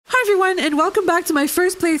everyone, and welcome back to my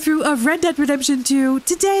first playthrough of Red Dead Redemption 2.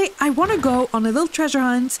 Today, I want to go on a little treasure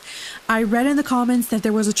hunt. I read in the comments that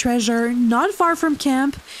there was a treasure not far from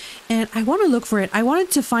camp, and I want to look for it. I wanted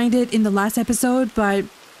to find it in the last episode, but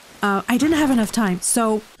I didn't have enough time.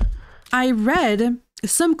 So I read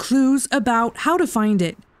some clues about how to find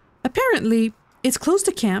it. Apparently, it's close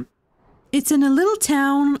to camp. It's in a little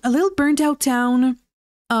town, a little burnt out town,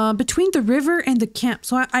 between the river and the camp.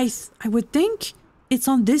 So I would think it's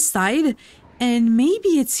on this side, and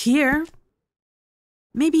maybe it's here.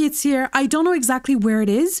 Maybe it's here. I don't know exactly where it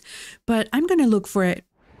is, but I'm gonna look for it.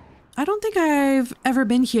 I don't think I've ever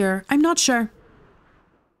been here. I'm not sure.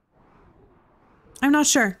 I'm not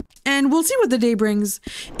sure. And we'll see what the day brings.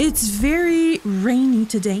 It's very rainy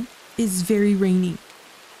today. It's very rainy.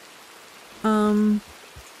 But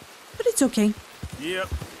it's okay. Yep.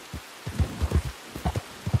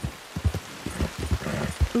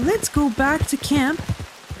 Let's go back to camp.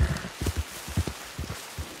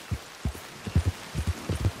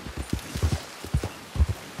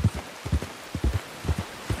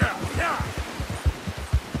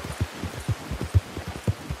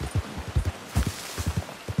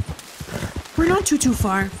 We're not too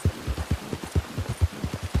far.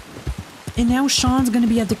 And now Sean's gonna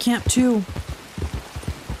be at the camp too.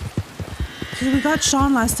 Because we got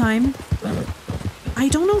Sean last time. I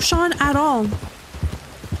don't know Sean at all.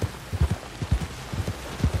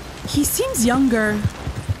 He seems younger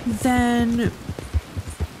than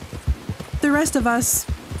the rest of us.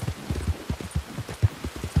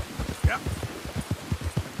 Yeah.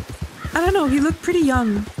 I don't know, he looked pretty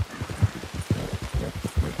young.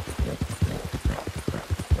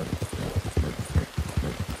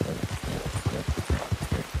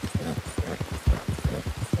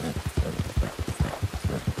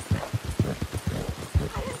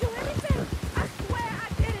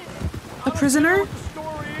 A prisoner?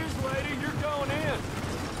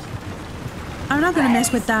 I'm not gonna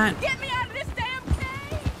mess with that. Get me out of this damn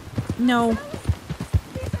cave! No.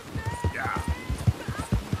 Yeah.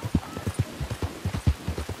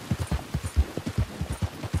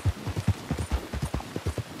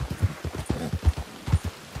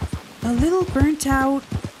 A little burnt out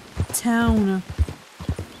town.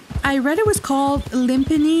 I read it was called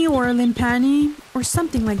Limpany or Limpani or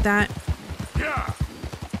something like that. Yeah.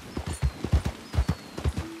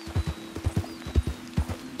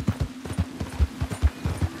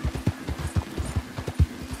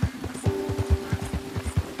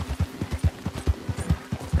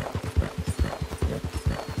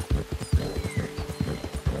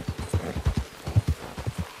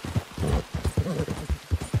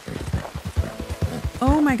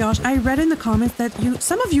 Oh my gosh, I read in the comments that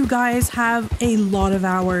some of you guys have a lot of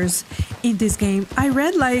hours in this game. I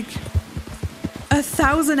read like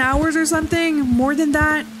 1,000 hours or something, more than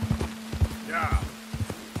that. Yeah.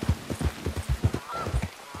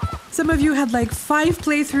 Some of you had like 5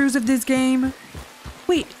 playthroughs of this game.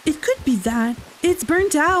 Wait, it could be that. It's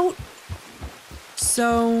burnt out.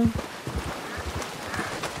 So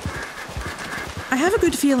I have a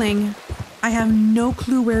good feeling. I have no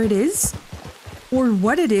clue where it is. Or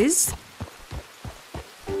what it is.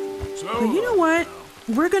 But you know what?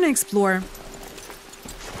 We're gonna explore.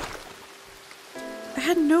 I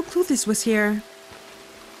had no clue this was here.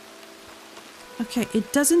 Okay,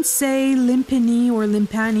 it doesn't say Limpany or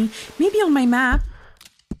Limpani. Maybe on my map.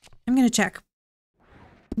 I'm gonna check.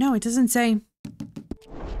 No, it doesn't say.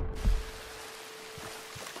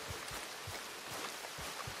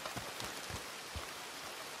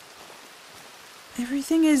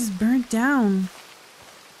 Everything is burnt down.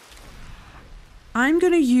 I'm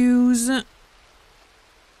gonna use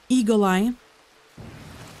Eagle Eye.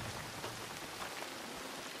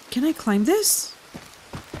 Can I climb this?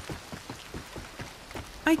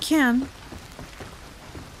 I can.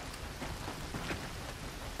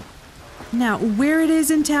 Now, where it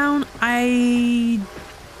is in town, I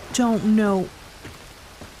don't know.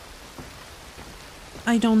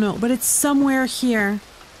 I don't know, but it's somewhere here.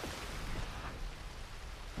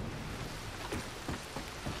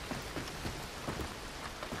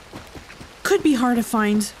 Could be hard to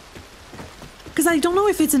find. Because I don't know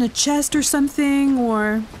if it's in a chest or something,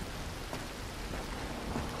 or...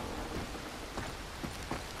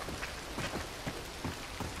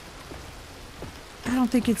 I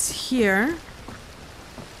don't think it's here.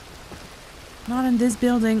 Not in this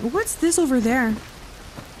building. What's this over there?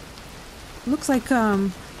 Looks like,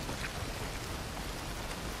 a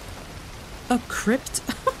crypt?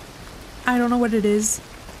 I don't know what it is.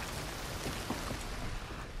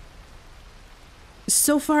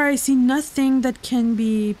 So far, I see nothing that can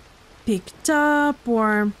be picked up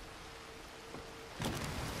or...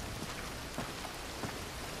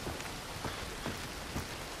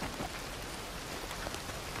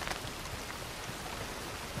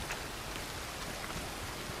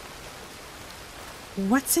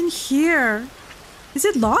 What's in here? Is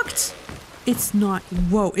it locked? It's not.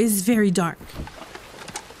 Whoa, it's very dark.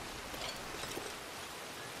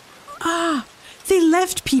 Ah, they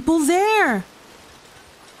left people there.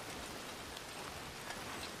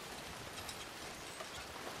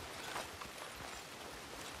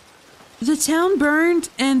 The town burned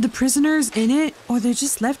and the prisoners in it, or they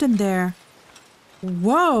just left them there.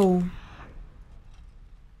 Whoa.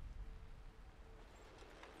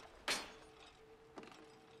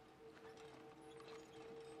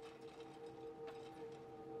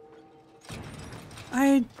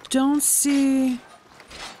 I don't see...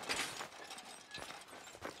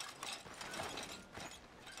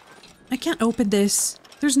 I can't open this.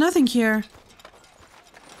 There's nothing here.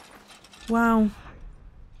 Wow.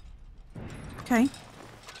 Okay.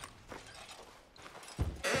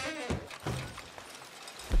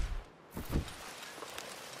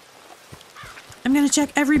 I'm gonna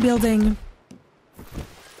check every building.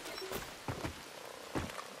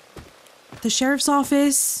 The sheriff's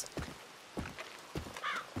office.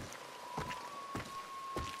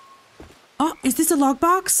 Oh, is this a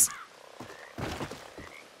lockbox?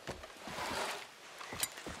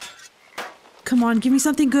 Come on, give me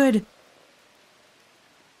something good.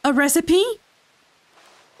 A recipe?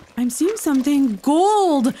 I'm seeing something.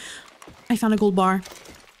 Gold! I found a gold bar.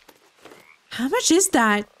 How much is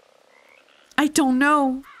that? I don't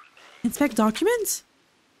know. Inspect documents?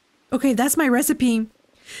 Okay, that's my recipe.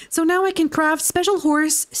 So now I can craft special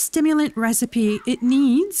horse stimulant recipe. It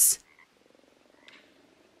needs...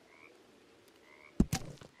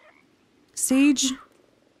 sage,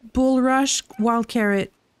 bulrush, wild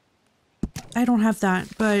carrot. I don't have that,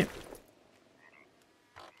 but...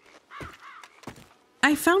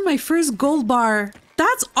 I found my first gold bar.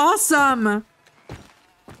 That's awesome!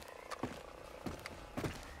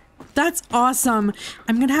 That's awesome.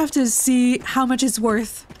 I'm gonna have to see how much it's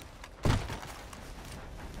worth.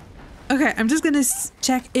 Okay, I'm just gonna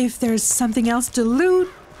check if there's something else to loot.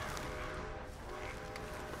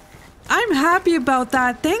 I'm happy about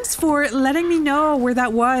that. Thanks for letting me know where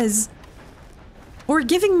that was. Or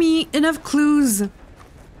giving me enough clues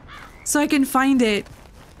so I can find it.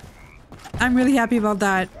 I'm really happy about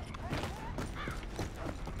that.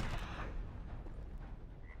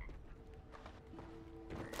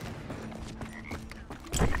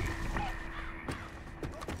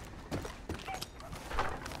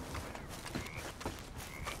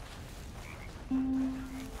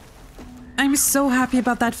 I'm so happy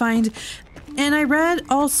about that find. And I read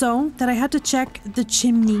also that I had to check the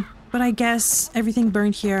chimney, but I guess everything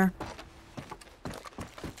burned here.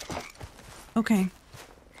 Okay.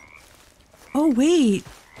 Oh, wait.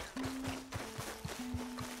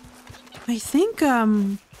 I think,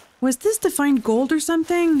 was this to find gold or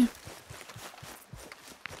something?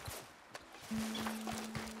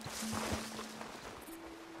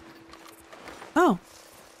 Oh.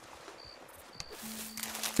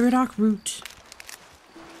 Burdock root.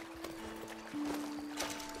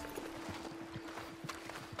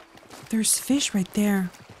 There's fish right there.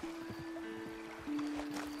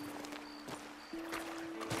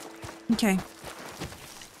 Okay.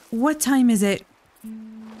 What time is it?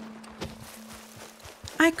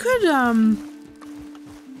 I could,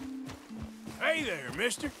 Hey there,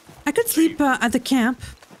 mister. I could sleep at the camp.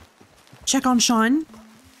 Check on Sean.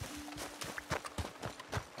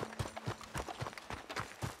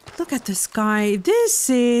 Look at the sky. This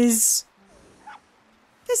is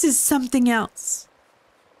something else.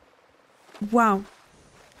 Wow.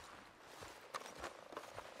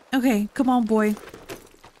 Okay, come on, boy.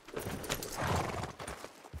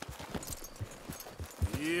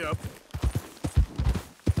 Yep.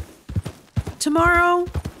 Tomorrow,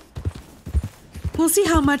 we'll see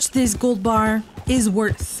how much this gold bar is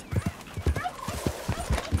worth.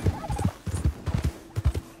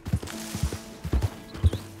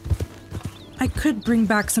 I could bring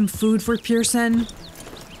back some food for Pearson.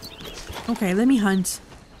 Okay, let me hunt.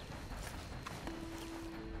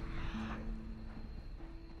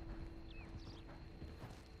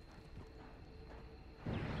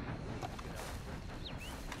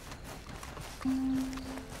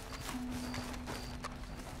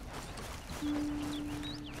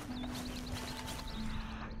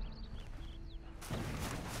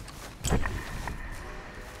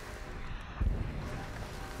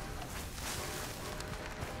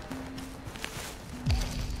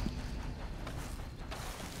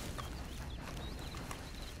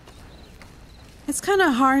 It's kind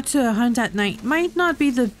of hard to hunt at night. Might not be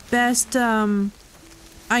the best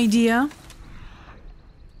idea.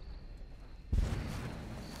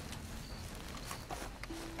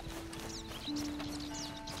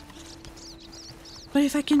 But But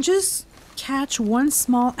if I can just catch one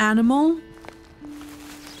small animal.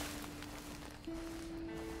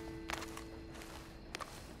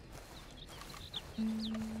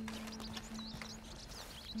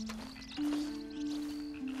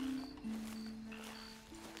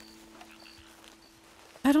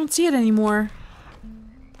 I don't see it anymore.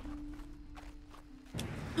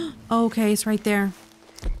 Okay, it's right there.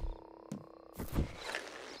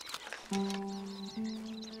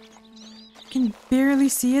 Can barely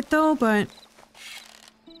see it though, but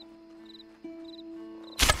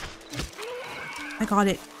I got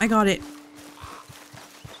it. I got it.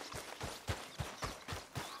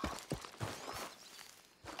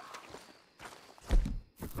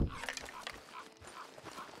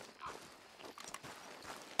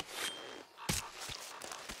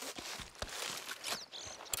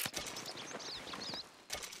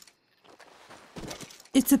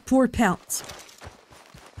 It's a poor pelt.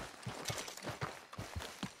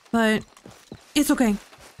 But it's okay.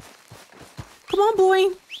 Come on, boy.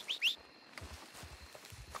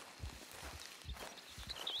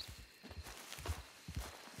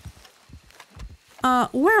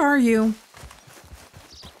 Where are you?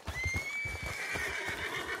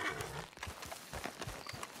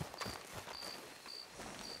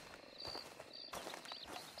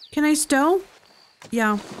 Can I stow?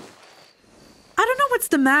 Yeah. I don't know what's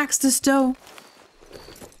the max to stow.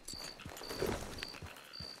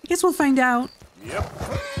 I guess we'll find out. Yep.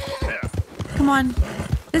 Come on.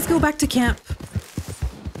 Let's go back to camp.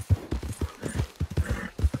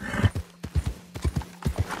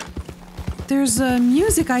 There's a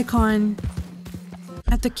music icon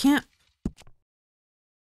at the camp.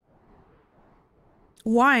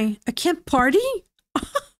 Why? A camp party?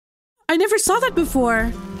 I never saw that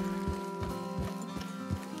before.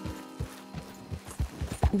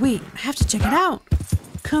 Wait, I have to check it out.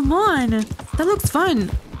 Come on. That looks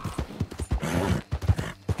fun.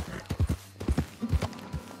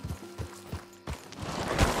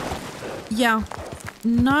 Yeah.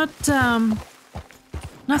 Not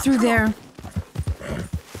through there.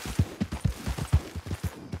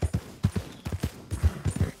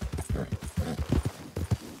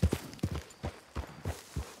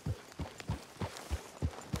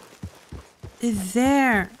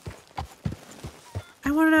 There.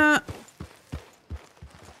 I wanna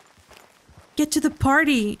get to the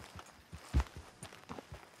party.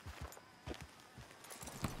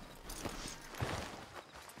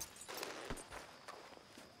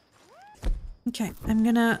 Okay, I'm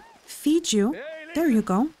gonna feed you. There you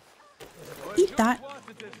go. Eat that.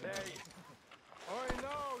 I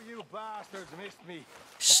know you bastards missed me.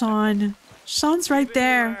 Sean. Sean's right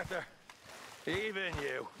there. Even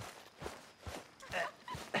you.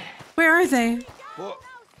 Where are they? But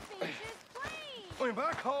I'm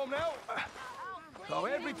back home now. So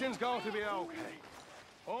everything's going to be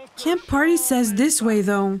okay. Camp party says this way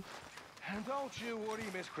though. And don't you worry,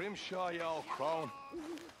 Miss Grimshaw, you old crone.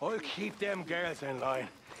 I'll keep them girls in line.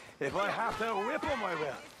 If I have to whip them, I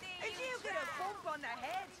will. Did you get a bump on the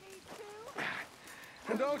head?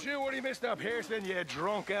 And don't you worry, Mr. Pearson, you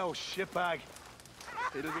drunk old shitbag.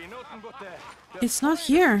 It'll be nothing but the It's not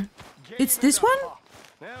here. It's this one?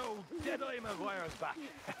 Now, Deadeye Maguire's back.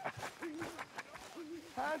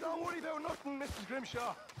 And don't worry about nothing, Mrs.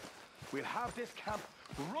 Grimshaw. We'll have this camp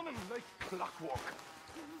running like clockwork.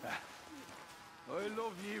 I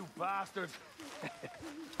love you, bastards.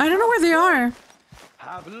 I don't know where they are.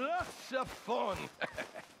 Have lots of fun.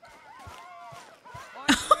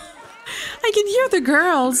 I can hear the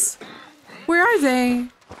girls. Where are they?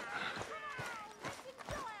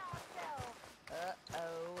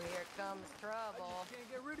 Uh-oh, here comes trouble. Can't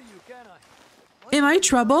get rid of you, can I? Am I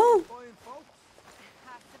trouble? I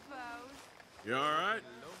suppose. You all right?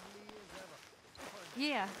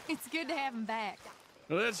 Yeah, it's good to have him back.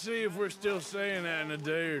 Let's see if we're still saying that in a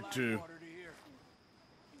day or two.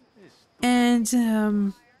 And,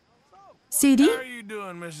 Sadie? How are you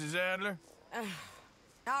doing, Mrs. Adler?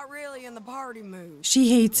 Not really in the party mood. She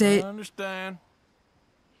hates I it. understand.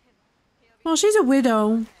 Well, she's a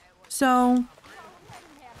widow, so...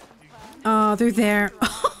 Oh, they're there.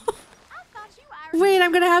 Wait,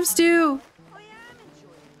 I'm gonna have stew.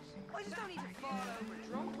 I just don't need to fall over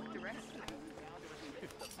drunk with the rest of them.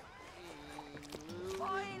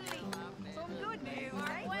 Finally, some good news,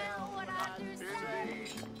 eh? Well, what I do say.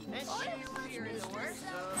 I'm fearing the worst.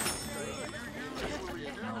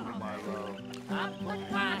 I put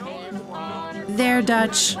my hand on her. They're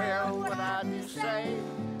Dutch. Well, what I do say,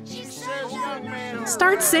 she says, young man,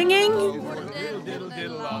 Start singing. Diddle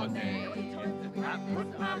diddle all day. I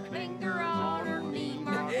put my finger on her knee,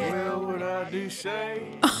 my Well, what I do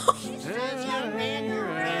say, says young man, you're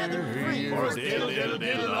rather free. For a diddle, diddle,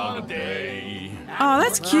 diddle on a day. Oh,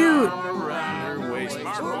 that's cute. Around her waist,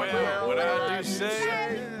 mark well what I do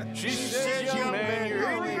say. She says, young man,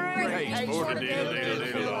 you're in great taste. For a diddle, diddle,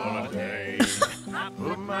 diddle on a day. I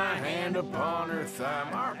put my hand upon her thigh,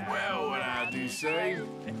 mark well what I do say.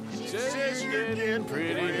 She says, you're getting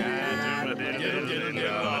pretty bad. For a diddle, diddle,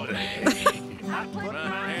 diddle on a day. I put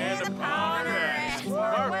my hand upon her ass,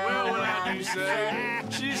 mark well what I do say.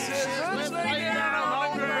 She says, let's lay down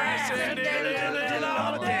on the grass and diddle, diddle, diddle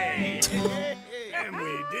on a day. And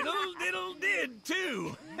we diddle, diddle, did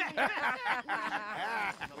too.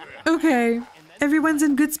 Okay, everyone's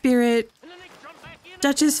in good spirit.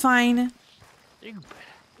 Dutch is fine.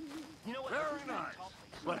 Very nice.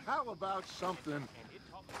 But how about something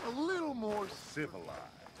a little more civilized?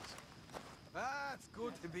 It's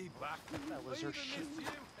good to be back. That was her shit.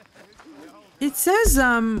 It says,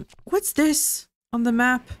 what's this on the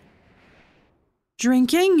map?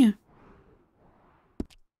 Drinking?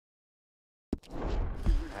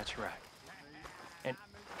 That's right.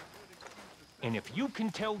 And if you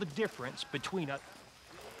can tell the difference between a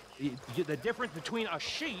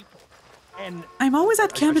sheep and I'm always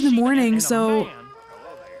at camp in the morning, so man,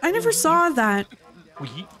 I never saw that. well,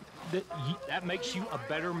 that makes you a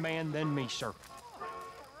better man than me, sir.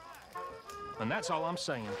 And that's all I'm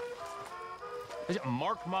saying.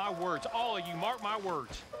 Mark my words, all of you, mark my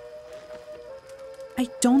words. I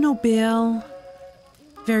don't know Bill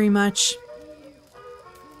very much.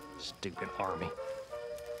 Stupid army.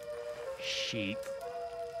 Sheep.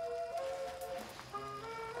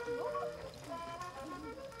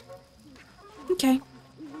 Okay.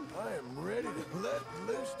 I am ready to let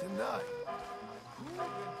loose tonight.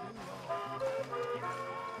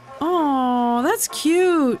 Oh, that's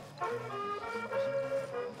cute.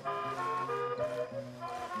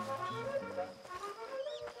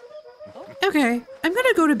 Okay, I'm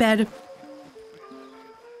gonna go to bed.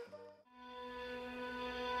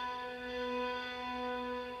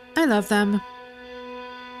 I love them.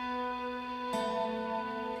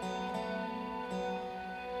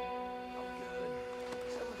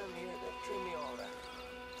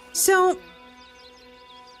 So,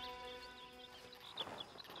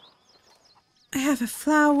 I have a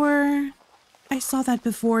flower. I saw that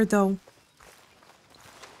before, though.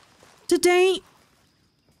 Today,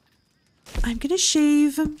 I'm gonna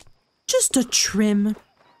shave just a trim.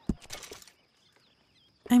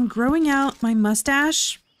 I'm growing out my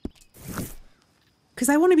mustache because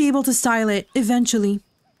I want to be able to style it eventually.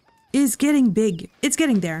 It's getting big. It's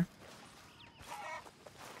getting there.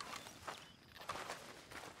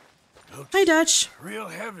 Hi, Dutch. Real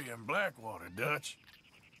heavy in Blackwater, Dutch.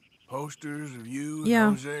 Posters of you and Yeah,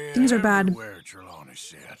 Hosea things are bad. everywhere, Trelawney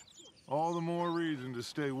said. All the more reason to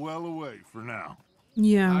stay well away for now.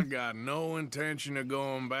 Yeah. I got no intention of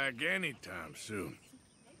going back anytime soon.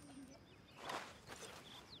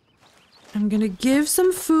 I'm gonna give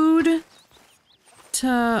some food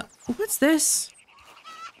to... What's this?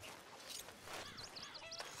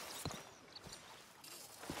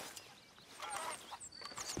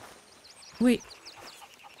 Wait.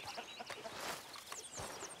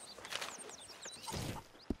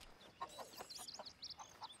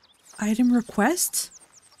 Item request?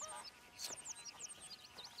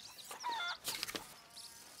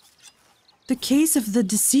 The case of the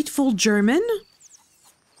deceitful German?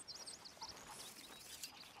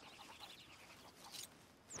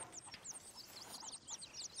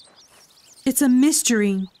 It's a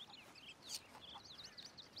mystery.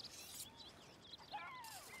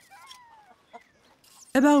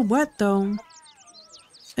 About what, though?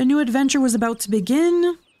 A new adventure was about to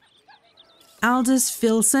begin. Aldous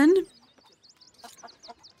Filson.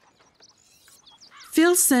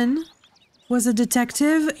 Filson was a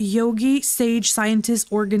detective, yogi, sage, scientist,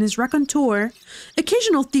 organist, raconteur,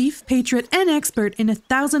 occasional thief, patriot, and expert in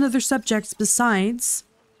 1,000 other subjects besides.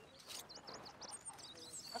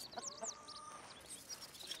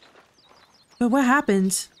 But what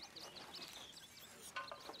happened?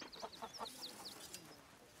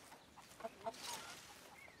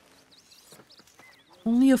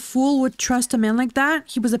 Only a fool would trust a man like that?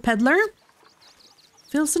 He was a peddler?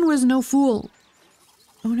 Filson was no fool.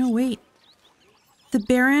 Oh no, wait. The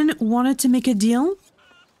Baron wanted to make a deal?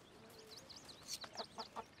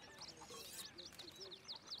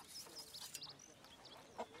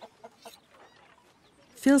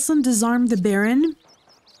 Filson disarmed the Baron?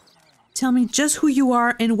 Tell me just who you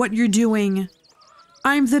are and what you're doing.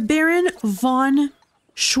 I'm the Baron von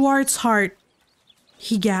Schwarzhart,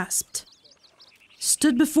 he gasped.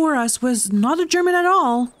 Stood before us was not a German at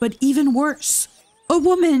all, but even worse, a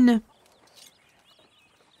woman.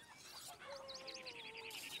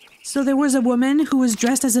 So there was a woman who was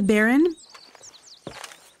dressed as a baron.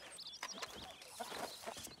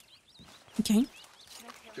 Okay.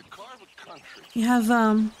 You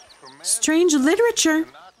have strange literature.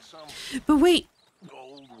 But wait.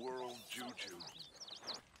 Old world juju.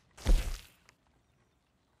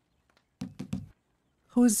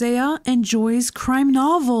 Hosea enjoys crime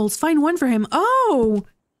novels. Find one for him. Oh!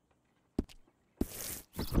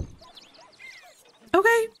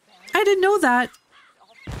 Okay. I didn't know that.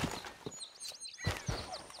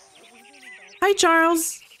 Hi,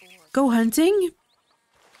 Charles. Go hunting?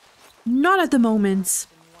 Not at the moment.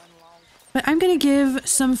 But I'm gonna give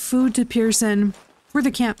some food to Pearson for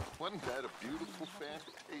the camp. Wasn't that a beautiful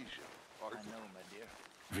fantasia? I know, my dear.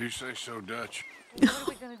 If you say so, Dutch. What are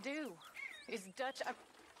we gonna do? Is Dutch...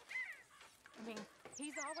 I mean,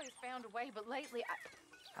 he's always found a way, but lately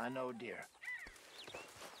I know, dear.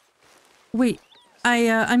 Wait,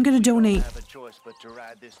 I'm gonna donate. Have a choice but to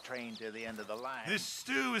ride this train to the end of the line. This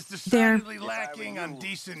stew is There. decidedly lacking on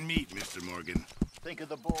decent meat, Mr. Morgan. Think of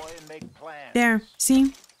the boy and make plans. There,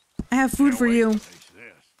 see? I have food for you.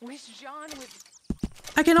 wish John would...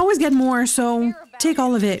 I can always get more, so take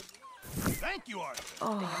all of it. Thank you, Arthur.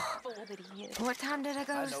 Full that he is. What time did I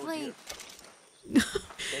go to sleep?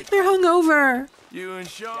 They're hungover. You and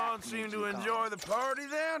Sean seem to enjoy the party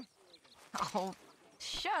then? Oh,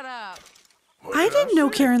 shut up. I didn't know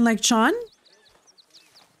Karen liked Sean.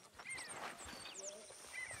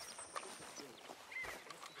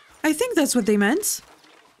 I think that's what they meant.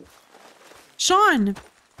 Sean!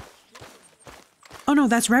 Oh no,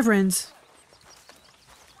 that's Reverend.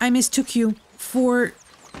 I mistook you for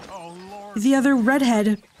the other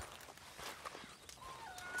redhead.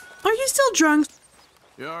 Are you still drunk,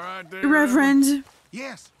 You all right there, Reverend?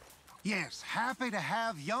 Yes, yes, happy to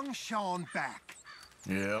have young Sean back.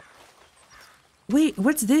 Yep. Wait,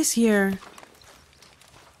 what's this here?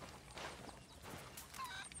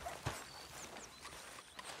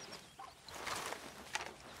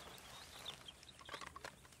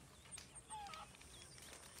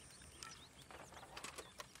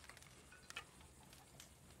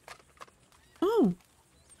 Oh.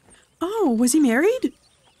 Oh, was he married?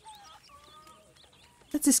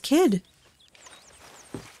 That's his kid.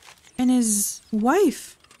 And his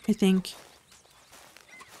wife, I think.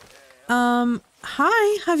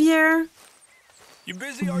 Hi, Javier. You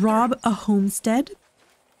busy, Arthur? Rob a homestead?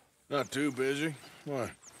 Not too busy.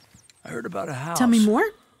 What? I heard about a house. Tell me more.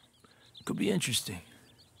 Could be interesting.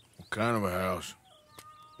 What kind of a house?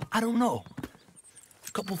 I don't know.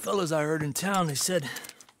 A couple fellas I heard in town, they said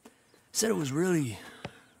it was really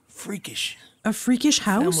freakish. A freakish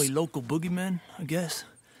house? Family local boogeymen, I guess.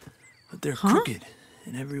 But they're crooked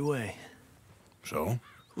in every way. So?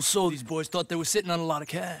 Well, so these boys thought they were sitting on a lot of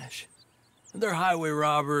cash. They're highway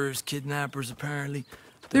robbers, kidnappers, apparently.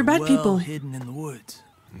 They're bad well people. hidden in the woods.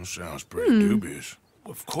 That sounds pretty dubious.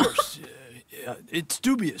 Of course, yeah, it's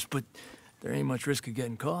dubious, but there ain't much risk of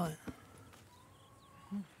getting caught.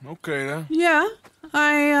 Okay, then. Yeah,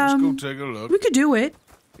 Let's go take a look. we could do it.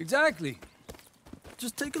 Exactly.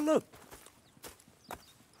 Just take a look.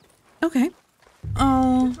 Okay.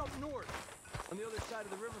 Oh, It's up north, on the other side of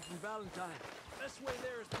the river from Valentine. Best way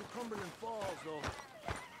there is through Cumberland Falls, though.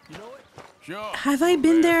 You know it? Sure. have I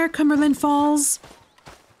been there, Cumberland Falls?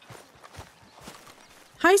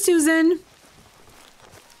 Hi, Susan.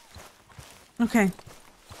 Okay.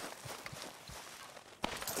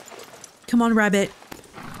 Come on, Rabbit.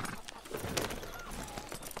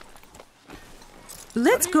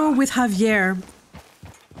 Let's go with Javier.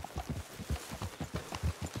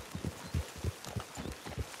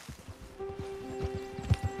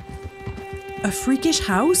 A freakish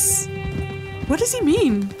house? What does he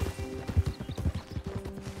mean?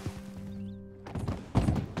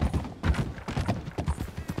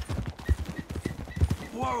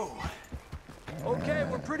 Whoa. Okay,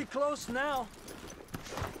 we're pretty close now.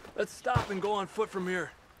 Let's stop and go on foot from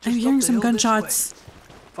here. I'm Just up hearing the some hill this gunshots. way.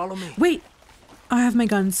 Follow me. Wait, I have my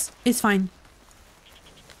guns. It's fine.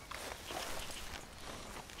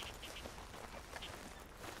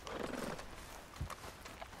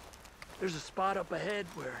 There's a spot up ahead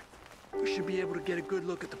where we should be able to get a good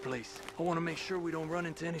look at the place. I want to make sure we don't run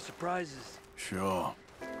into any surprises. Sure.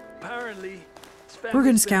 Apparently, this We're gonna family's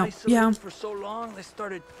been scout, isolated yeah. for so long, they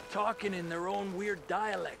started talking in their own weird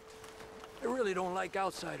dialect. They really don't like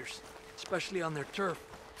outsiders, especially on their turf.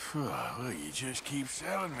 Well, you just keep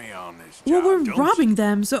selling me on this Well, job, we're don't robbing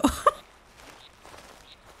them, so...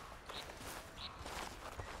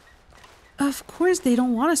 Of course they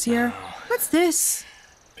don't want us here. What's this?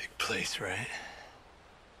 Big place, right?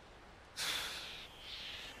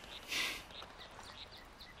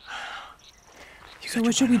 You So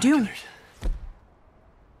what should we do?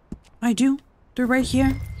 I do. They're right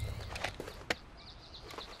here.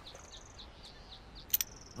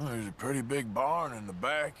 Well, there's a pretty big barn in the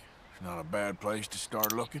back. It's not a bad place to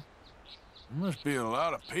start looking. There must be a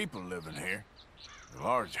lot of people living here. A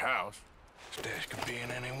large house. Stash could be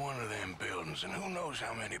in any one of them buildings, and who knows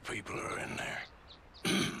how many people are in there.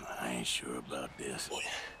 I ain't sure about this.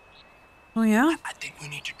 Oh yeah? I think we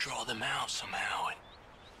need to draw them out somehow.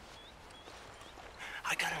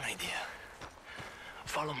 I got an idea.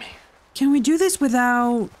 Follow me. Can we do this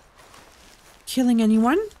without killing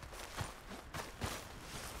anyone?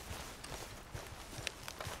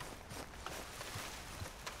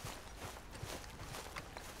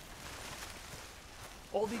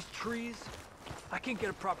 All these trees, I can't get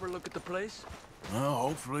a proper look at the place. Well,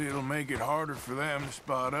 hopefully it'll make it harder for them to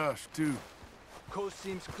spot us, too. Coast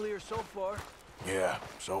seems clear so far. Yeah,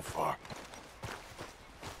 so far.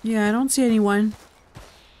 Yeah, I don't see anyone.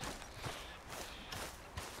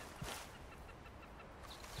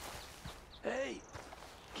 Hey,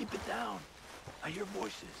 keep it down. I hear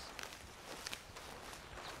voices.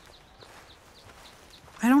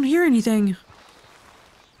 I don't hear anything.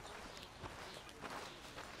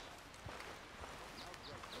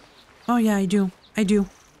 Oh yeah, I do. I do.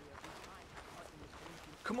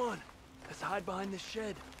 Come on, let's hide behind this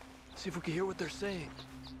shed. See if we can hear what they're saying.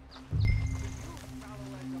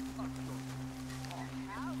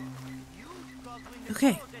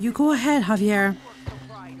 Okay, you go ahead, Javier.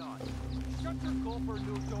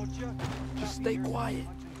 Just stay quiet.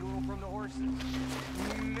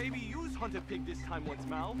 Maybe you's hunted pig this time once,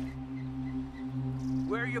 Mal.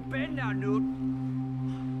 Where you been now, Newt?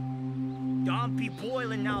 Don't be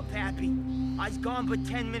boiling now, Pappy. I's gone but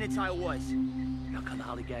 10 minutes I was. You can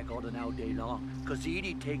hollygag all the now day long, cause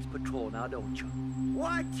Edie takes patrol now, don't you?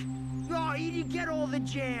 What? No, Edie, get all the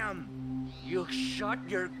jam. You shut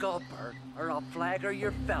your gulper, or I'll flagger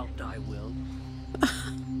your felt, I will.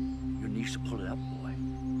 Your niece will pull it up, boy.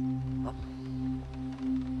 Up.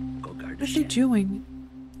 Go guard the What are they shed. doing?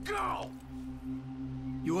 Go!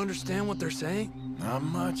 You understand what they're saying? Not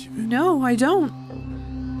much of it. No, I don't.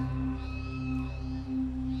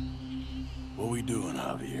 What we doing,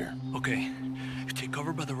 Javier? Okay, you take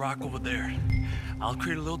cover by the rock over there. I'll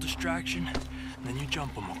create a little distraction, and then you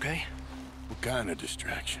jump them, okay? What kind of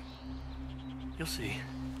distraction? You'll see.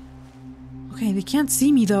 Okay, they can't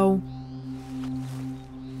see me though.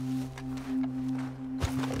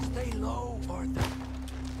 Stay low, Arthur.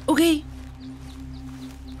 Okay.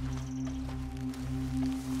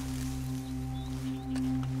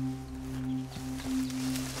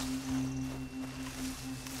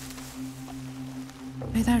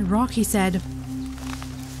 By that rock, he said.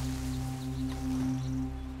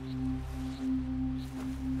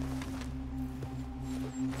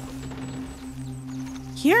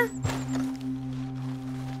 Here?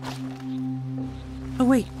 Oh,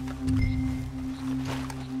 wait.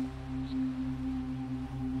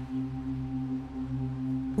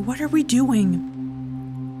 What are we doing?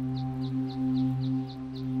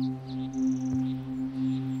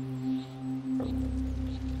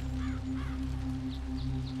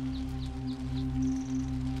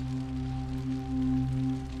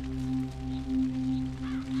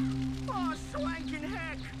 Oh, swanking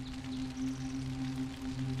heck!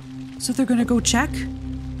 So they're gonna go check?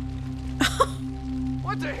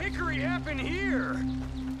 What the hickory happened here?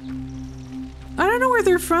 I don't know where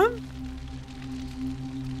they're from.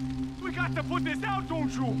 We got to put this out,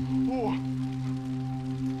 don't you? Oh.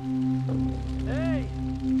 Hey!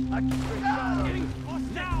 I can break out. Getting close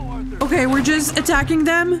now, Arthur. Okay, we're just attacking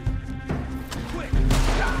them. Quick!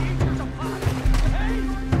 There's a pot. Hey!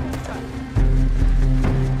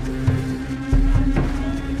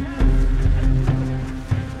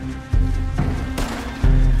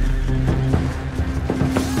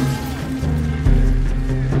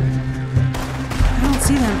 I don't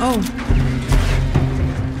see them. Oh.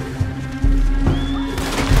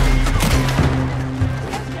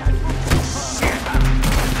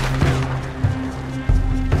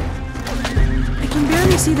 I can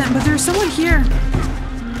barely see them, but there's someone here.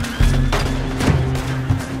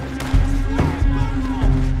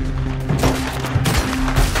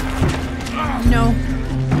 No.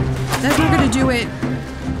 That's not gonna do it.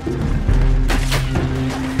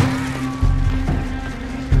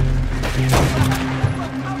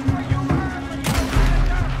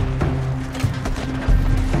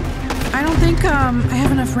 I don't think I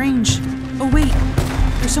have enough range. Oh wait,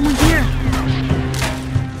 there's someone here.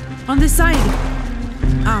 On this side.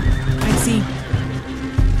 Ah, I see.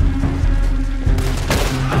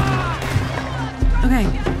 Okay,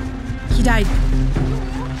 he died.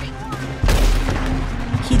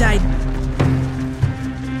 He died.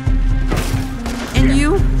 And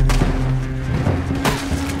you?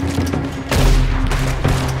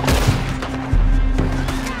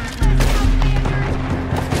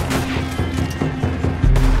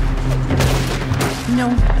 No.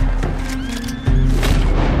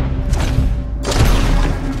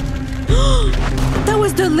 That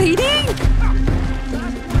was the lady?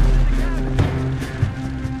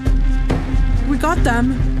 We got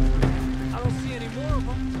them. I don't see any more of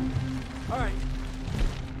them. All right.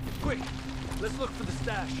 Quick, let's look for the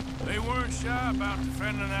stash. They weren't shy about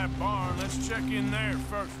defending that barn. Let's check in there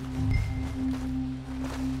first.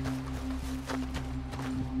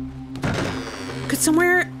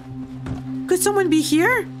 Could someone be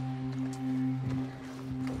here?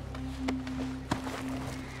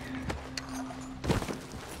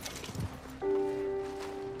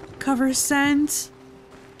 Cover scent.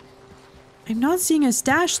 I'm not seeing a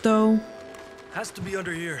stash though. Has to be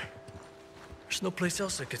under here. There's no place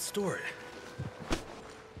else I could store it.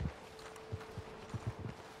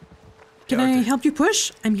 Can I help you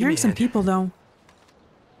push? I'm hearing some people though.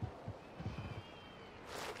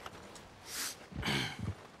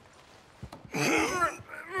 Well,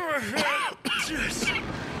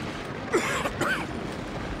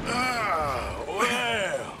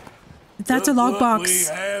 That's a look what we lockbox.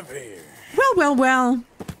 have here. Well.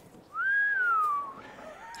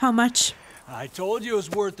 How much? I told you it was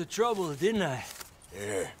worth the trouble, didn't I?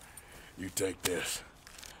 Here, you take this.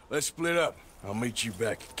 Let's split up. I'll meet you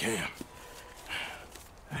back at camp.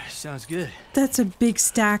 Sounds good. That's a big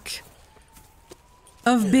stack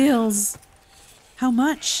of bills. How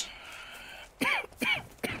much?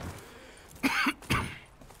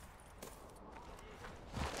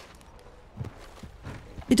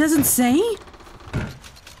 It doesn't say?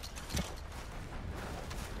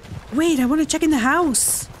 Wait, I want to check in the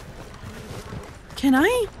house. Can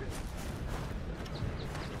I?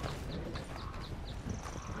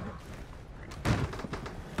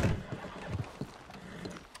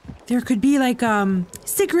 There could be like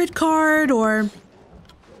cigarette card or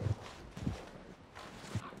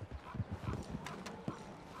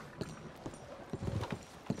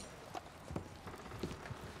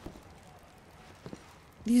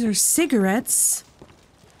these are cigarettes.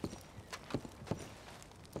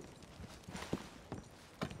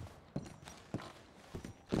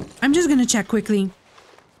 I'm just gonna check quickly.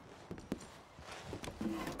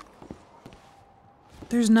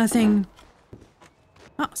 There's nothing.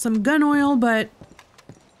 Oh, some gun oil, but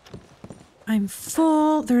I'm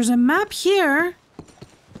full. There's a map here.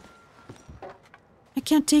 I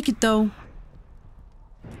can't take it though.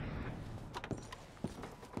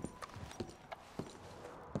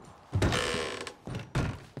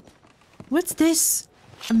 What's this?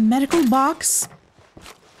 A medical box?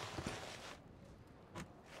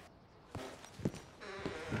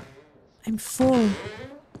 I'm full.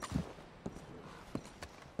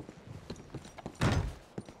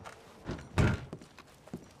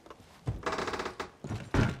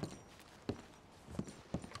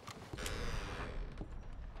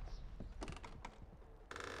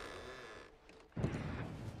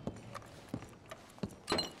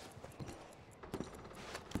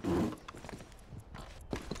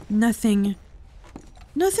 Nothing.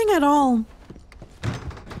 Nothing at all.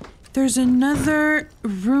 There's another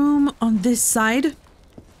room on this side.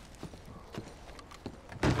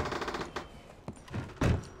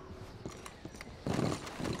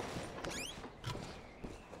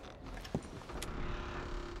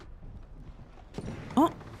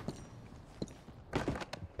 Oh.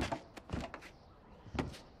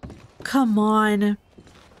 Come on.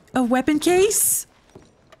 A weapon case?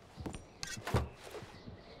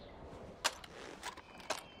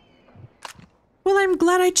 Well, I'm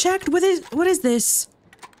glad I checked. What is this?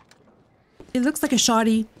 It looks like a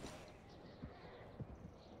shoddy.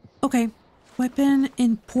 Okay. Weapon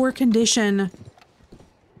in poor condition.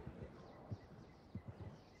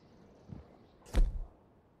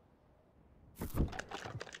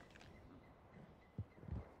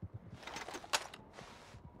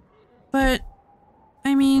 But,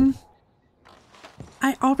 I mean,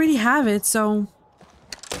 I already have it, so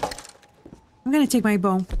I'm gonna take my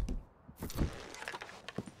bow.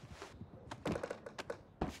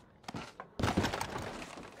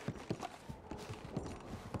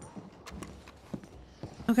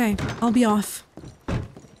 Okay, I'll be off.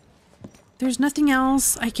 There's nothing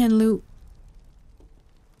else I can loot.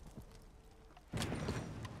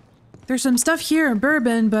 There's some stuff here,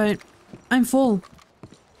 bourbon, but I'm full.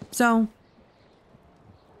 So.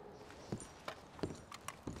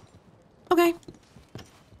 Okay.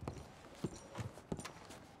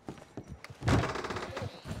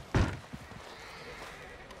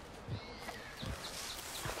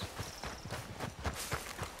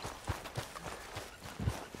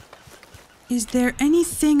 Is there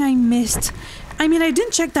anything I missed? I mean, I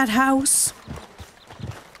didn't check that house.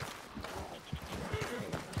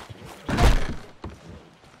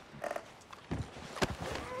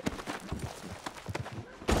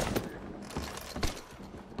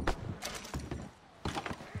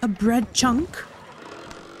 A bread chunk.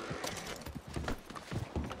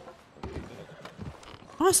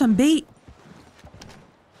 Awesome bait.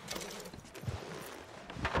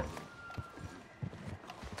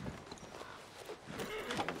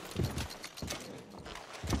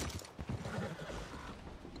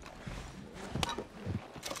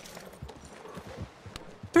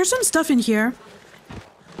 There's some stuff in here.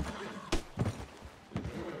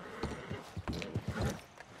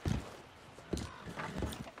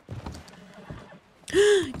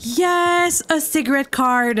 Yes, a cigarette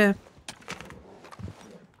card.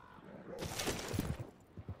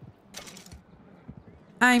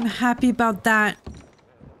 I'm happy about that.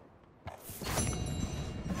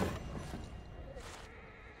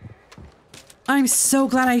 I'm so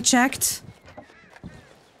glad I checked.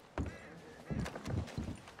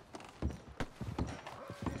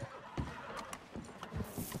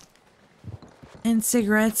 And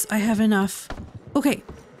cigarettes, I have enough. Okay,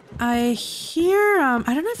 I hear, I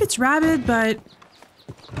don't know if it's rabbit, but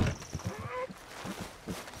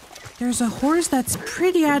there's a horse that's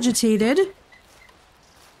pretty agitated.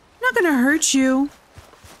 Not gonna hurt you.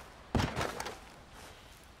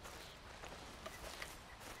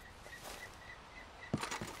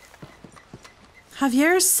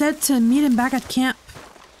 Javier said to meet him back at camp.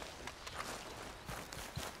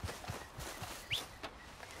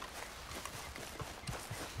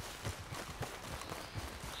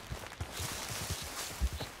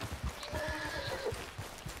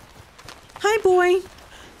 Hi, boy.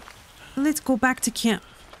 Let's go back to camp.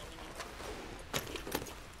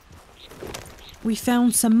 We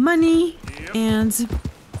found some money and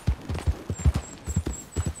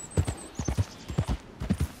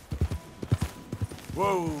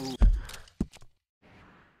Whoa.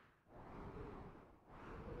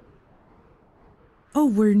 oh,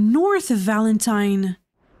 we're north of Valentine.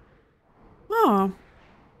 Oh.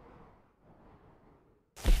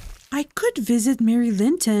 I could visit Mary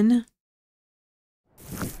Linton.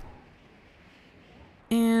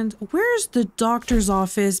 And where's the doctor's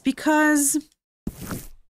office? Because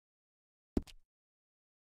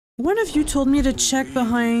one of you told me to check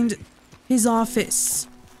behind his office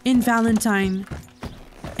in Valentine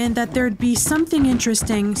and that there'd be something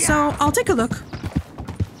interesting. So I'll take a look.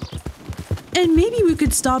 And maybe we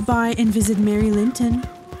could stop by and visit Mary Linton.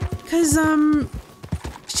 Because,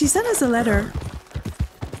 she sent us a letter.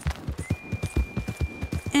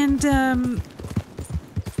 And,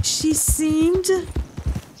 she seemed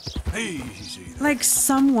like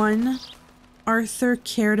someone Arthur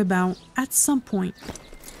cared about at some point.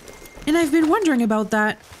 And I've been wondering about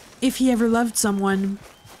that, if he ever loved someone.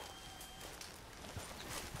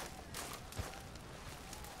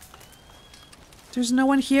 There's no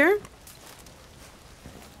one here?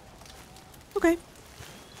 Okay.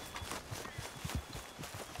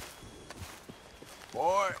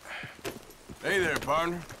 Boy. Hey there,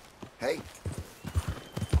 partner. Hey.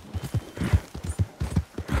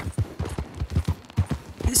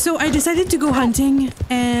 So I decided to go hunting,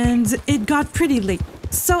 and it got pretty late.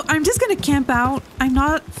 So I'm just gonna camp out. I'm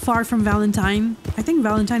not far from Valentine. I think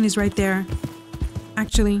Valentine is right there,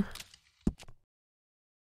 actually.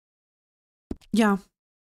 Yeah.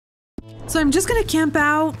 So I'm just gonna camp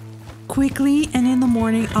out quickly, and in the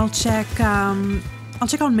morning I'll check on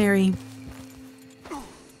Mary.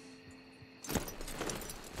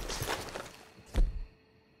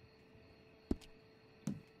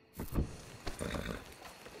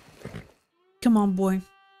 Come on, boy.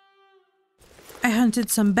 I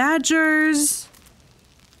hunted some badgers,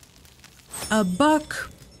 a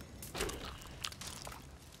buck,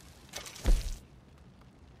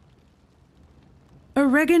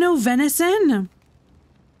 oregano venison.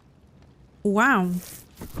 Wow.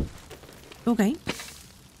 Okay.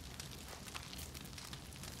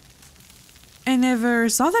 I never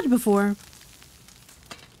saw that before.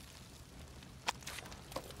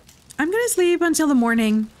 I'm gonna sleep until the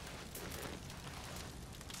morning.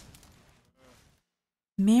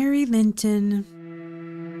 Mary Linton.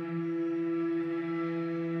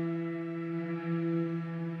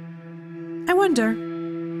 I wonder,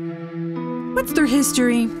 what's their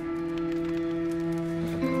history?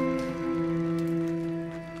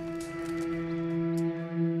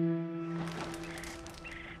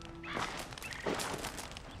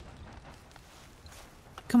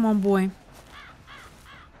 Come on, boy.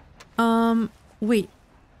 Wait.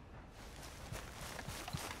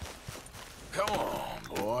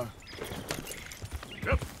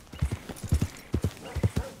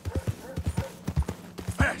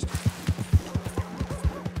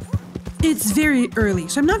 It's very early,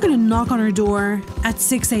 so I'm not gonna knock on her door at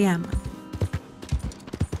 6 a.m.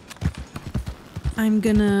 I'm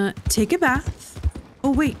gonna take a bath.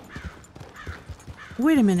 Oh, wait.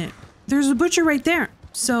 Wait a minute. There's a butcher right there,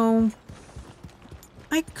 so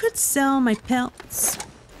I could sell my pelts.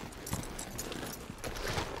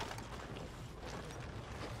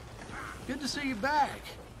 Good to see you back.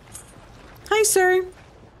 Hi, sir.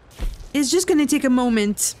 It's just gonna take a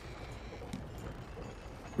moment.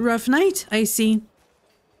 Rough night, I see.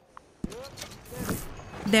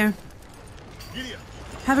 There.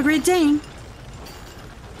 Have a great day.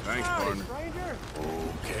 Thanks, partner.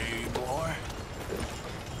 Okay, boy.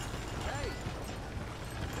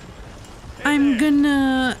 I'm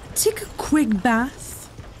gonna take a quick bath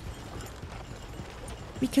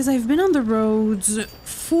because I've been on the roads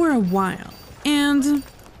for a while and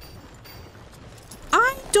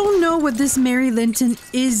I don't know what this Mary Linton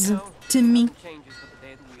is to me.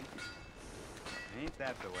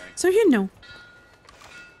 So you know.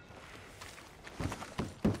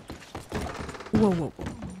 Whoa, whoa, whoa.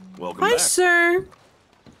 Welcome Hi, back. sir.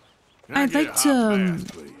 I'd like to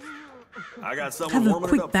I got someone have a warming it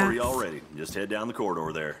quick up bath. for you already. Just head down the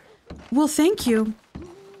corridor there. Well, thank you.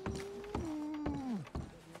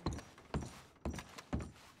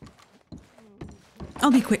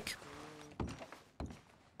 I'll be quick.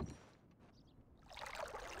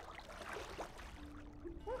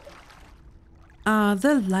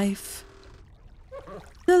 The life.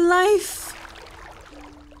 The life.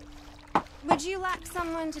 Would you like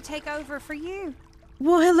someone to take over for you?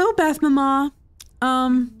 Well, hello, Bath Mama.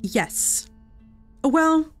 Yes.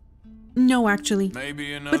 Well, no, actually.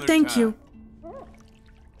 Maybe another But thank time. you.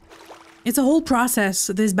 It's a whole process,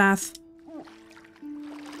 this bath.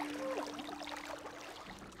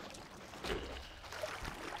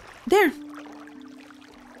 There.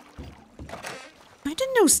 I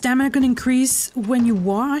didn't know stamina could increase when you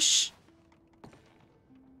wash.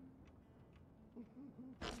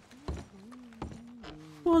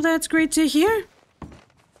 Well, that's great to hear.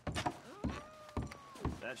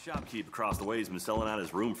 That shopkeep across the way's been selling out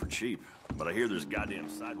his room for cheap. But I hear there's goddamn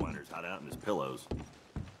sidewinders hide out in his pillows.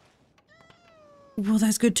 Well,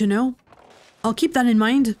 that's good to know. I'll keep that in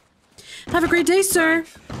mind. Have a great day, sir.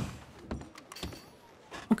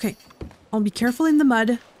 Okay. I'll be careful in the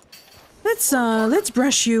mud. Let's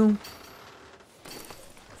brush you.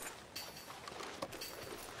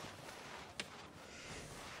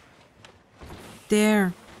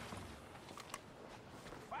 There.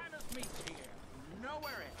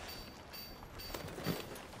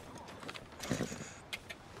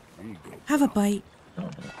 Have a bite.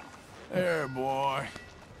 There, boy.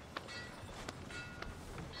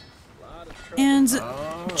 And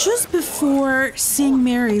just before seeing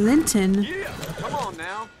Mary Linton, Come on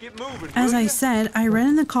now, get moving. as I said, I read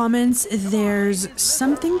in the comments there's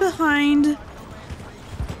something behind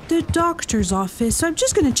the doctor's office, so I'm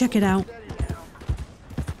just gonna check it out.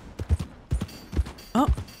 Oh.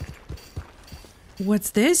 What's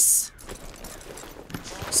this?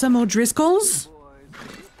 Some O'Driscolls?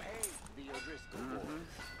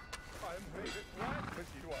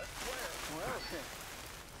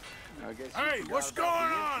 Hey, what's going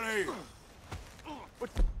on here? What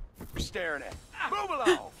you staring at? Move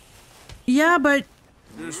along. Yeah, but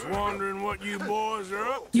Just wondering what you boys are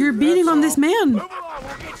up to. you're beating on this man. Move along,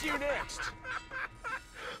 we'll get you next.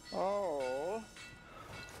 Oh.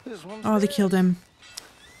 This one's Oh, they killed him.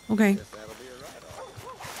 Okay.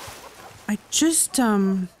 I just,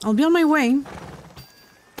 I'll be on my way.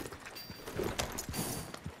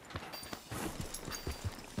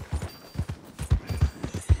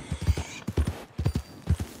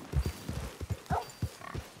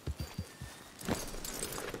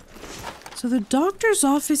 So the doctor's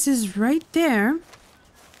office is right there.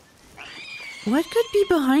 What could be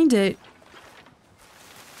behind it?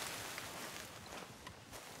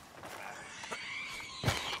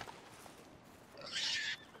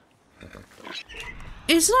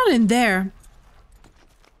 It's not in there.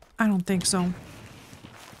 I don't think so.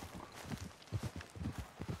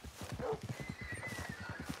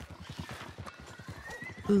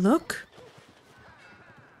 Look.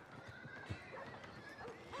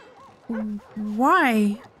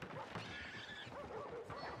 Why?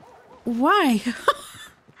 Why?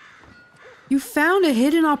 You found a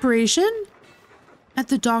hidden operation? At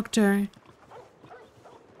the doctor.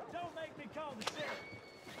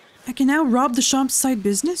 I can now rob the shop's side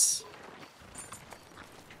business?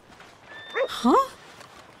 Huh?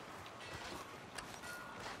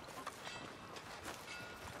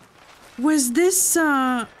 Was this,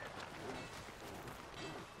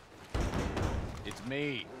 It's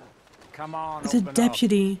me. Come on, the open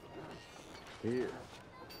deputy? Here.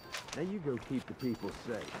 Now you go keep the people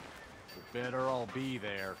safe. We better all be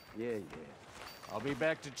there. Yeah. I'll be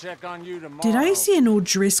back to check on you tomorrow. Did I see an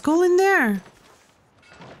O'Driscoll in there?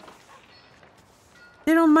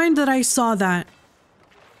 They don't mind that I saw that.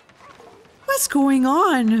 What's going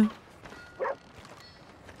on?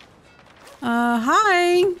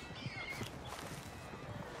 Hi.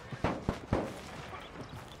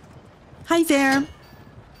 Hi there.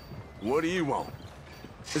 What do you want?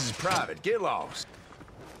 This is private. Get lost.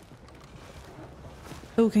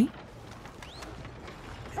 Okay.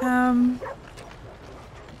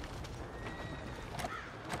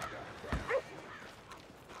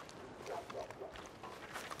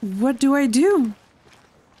 What do I do?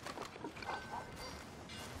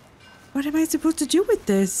 What am I supposed to do with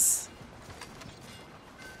this?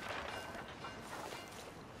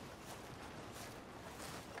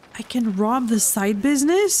 I can rob the side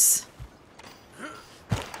business?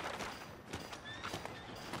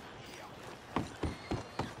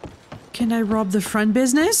 Can I rob the front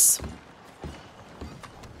business?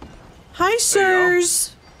 Hi,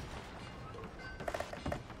 sirs.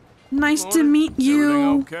 Nice to meet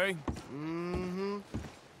you. Okay.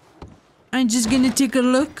 I'm just gonna take a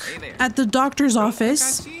look at the doctor's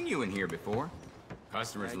office. I've seen you in here before.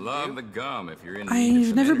 Customers love the gum if you're in need of I've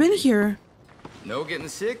some never been energy. here. No getting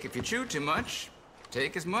sick if you chew too much.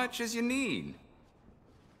 Take as much as you need.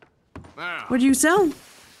 Now, What do you sell?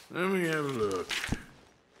 let me have a look.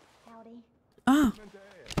 Ah.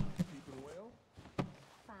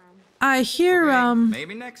 I hear,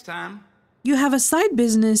 Maybe next time. you have a side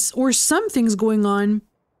business or something's going on.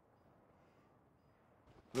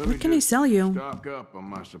 What can I sell you? Stock up on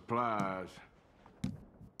my supplies.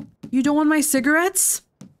 You don't want my cigarettes?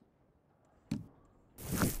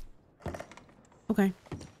 Okay.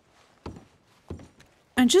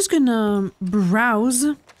 I'm just gonna browse.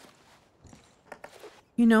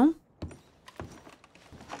 You know?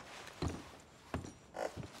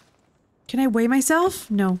 Can I weigh myself?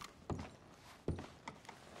 No.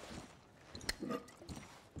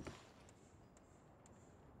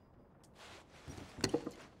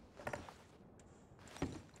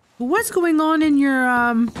 What's going on in your,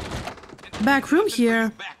 back room here?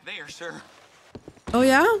 Back there, sir. Oh,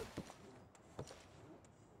 yeah?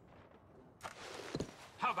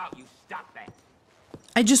 How about you stop that?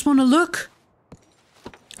 I just want to look.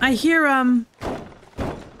 I hear,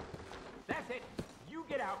 That's it. You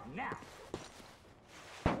get out now.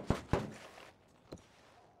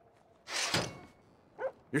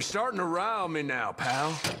 You're starting to rile me now,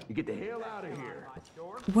 pal. You get the hell out of here.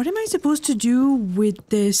 what am I supposed to do with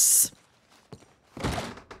this?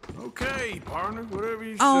 Okay, partner, whatever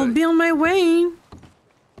you I'll say. be on my way.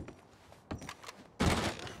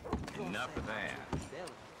 Enough of that.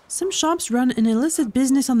 Some shops run an illicit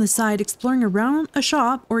business on the side. Exploring around a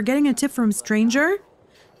shop or getting a tip from a stranger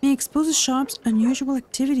may expose a shop's unusual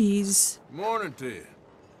activities. Morning to you.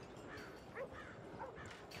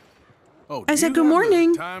 Oh, I do said you good have the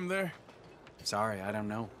morning. Time there? Sorry, I don't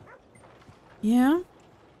know. Yeah?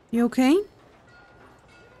 You okay?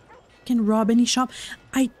 Can rob any shop.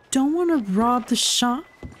 I don't want to rob the shop.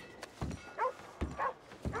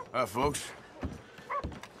 Hi, folks.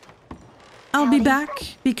 I'll be back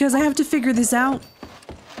because I have to figure this out.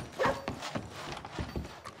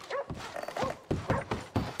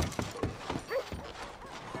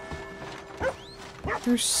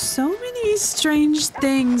 There's so many strange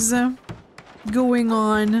things going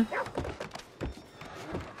on.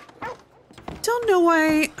 Don't know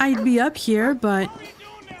why I'd be up here, but...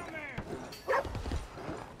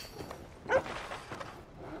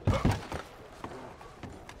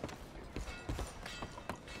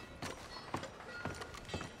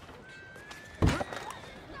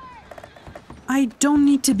 I don't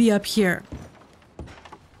need to be up here.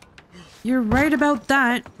 You're right about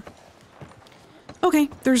that. Okay,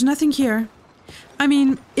 there's nothing here. I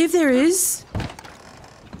mean, if there is...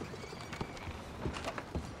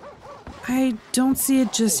 I don't see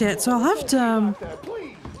it just yet, so I'll have to...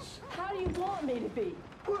 Please. How do you want me to be?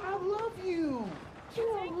 Well, I love you. You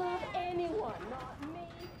don't love anyone. Not me,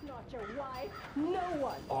 not your wife, no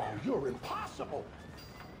one. Oh, you're impossible.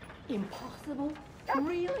 Impossible?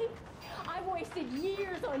 Really? I've wasted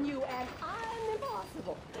years on you and I'm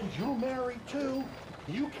impossible. You're married too.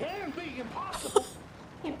 You can be impossible.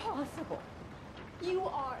 Impossible. You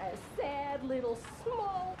are a sad little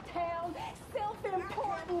small town,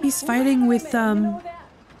 self-important. He's fighting with, You know that?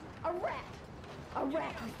 A rat. A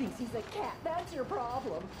rat who thinks he's a cat. That's your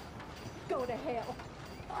problem. Go to hell.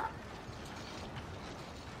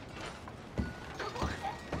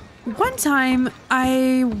 One time,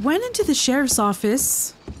 I went into the sheriff's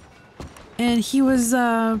office And he was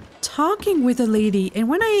talking with a lady. And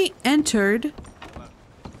when I entered,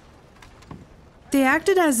 they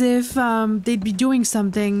acted as if they'd be doing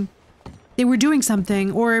something. They were doing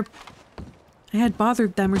something, or I had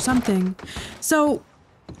bothered them or something. So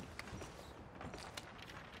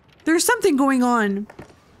there's something going on.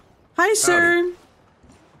 Hi, sir. Howdy.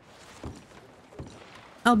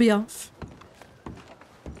 I'll be off.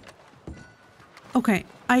 Okay,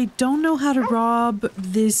 I don't know how to rob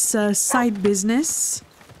this side business,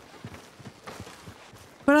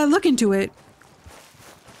 but I'll look into it.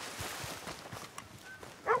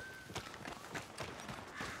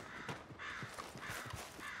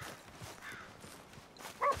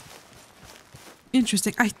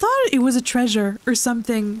 Interesting. I thought it was a treasure or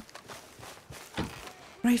something,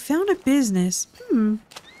 but I found a business.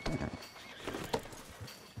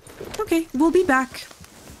 Okay, we'll be back.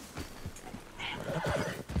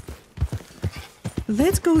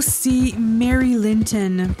 Let's go see Mary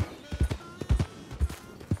Linton.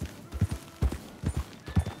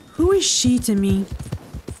 Who is she to me?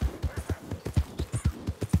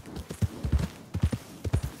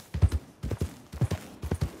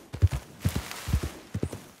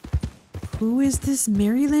 Who is this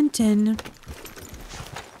Mary Linton?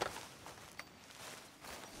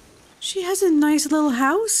 She has a nice little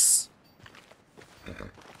house.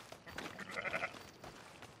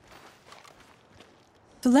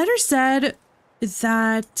 The letter said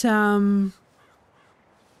that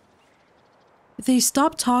they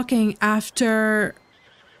stopped talking after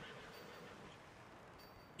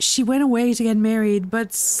she went away to get married,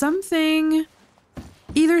 but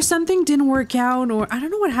either something didn't work out, or I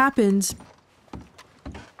don't know what happened.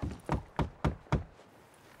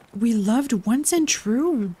 We loved once and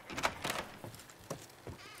true.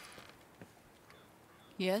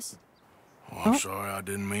 Yes? Oh, I'm sorry, I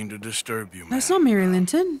didn't mean to disturb you, man. That's not Mary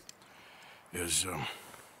Linton. Is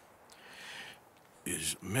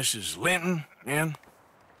Mrs. Linton in?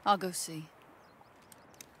 I'll go see.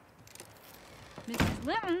 Mrs.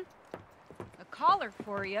 Linton, a caller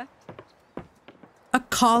for you. A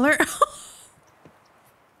caller?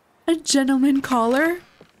 A gentleman caller?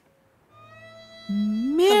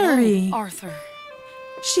 Mary! Hello, Arthur.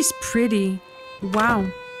 She's pretty. Wow.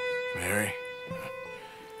 Mary?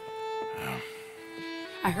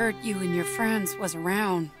 I heard you and your friends was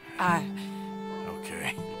around.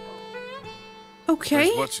 Okay.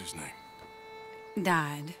 Okay. What's his name?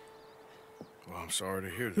 Died. Well, I'm sorry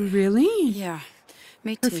to hear that. Really? Yeah,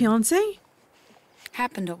 me too. Her fiancé?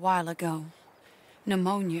 Happened a while ago.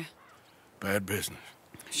 Pneumonia. Bad business.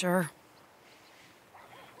 Sure.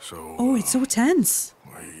 So. Oh, it's so tense.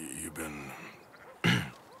 Well, you've been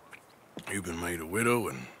made a widow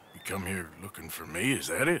and you come here looking for me, is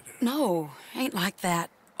that it? No, ain't like that,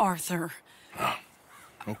 Arthur. Oh,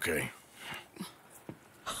 okay.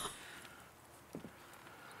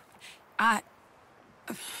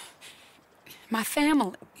 My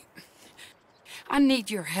family. I need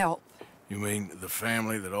your help. You mean the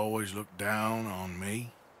family that always looked down on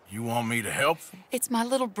me? You want me to help them? It's my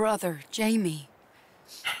little brother, Jamie.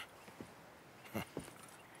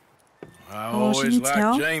 I always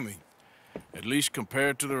liked Jamie, at least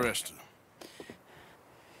compared to the rest of them.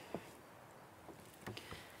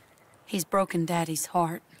 He's broken Daddy's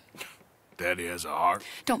heart. Daddy has a heart.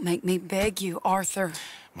 Don't make me beg you, Arthur.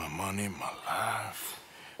 My money, my life,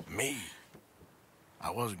 me. I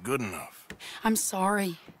wasn't good enough. I'm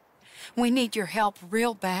sorry. We need your help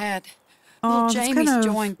real bad. Oh, Little Jamie's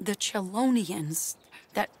joined the Chelonians,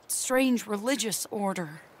 that strange religious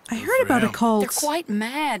order. I heard about a cult. They're quite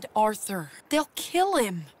mad, Arthur. They'll kill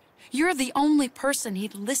him. You're the only person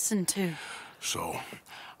he'd listen to. So,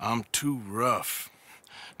 I'm too rough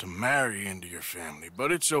to marry into your family,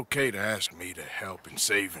 but it's okay to ask me to help in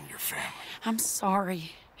saving your family. I'm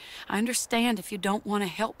sorry. I understand if you don't want to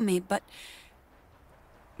help me, but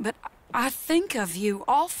I think of you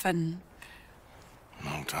often.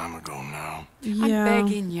 Long time ago now. Yeah. I'm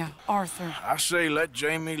begging you, Arthur. I say let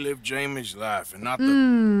Jamie live Jamie's life and not the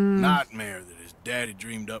nightmare that his daddy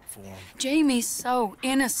dreamed up for him. Jamie's so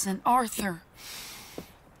innocent, Arthur.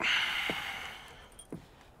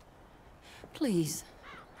 Please,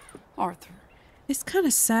 Arthur. It's kind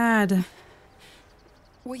of sad.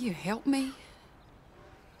 Will you help me?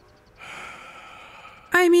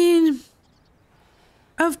 I mean,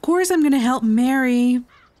 of course I'm gonna help Mary.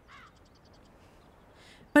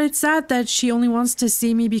 But it's sad that she only wants to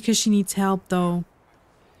see me because she needs help, though.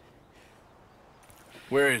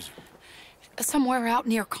 Where is he? Somewhere out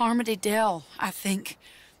near Carmody Dell, I think.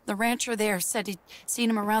 The rancher there said he'd seen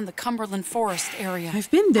him around the Cumberland Forest area. I've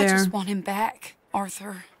been there. I just want him back,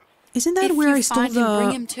 Arthur. Isn't that If where you I stole find him, bring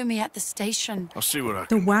the him to me at the station. I'll see what I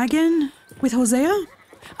can. wagon with Hosea?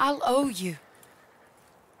 I'll owe you.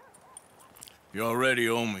 You already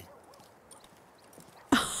owe me.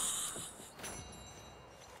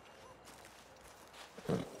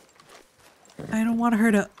 I don't want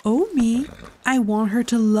her to owe me. I want her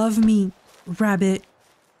to love me, rabbit.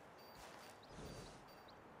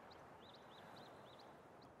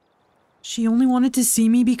 She only wanted to see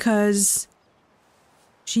me because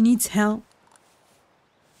she needs help.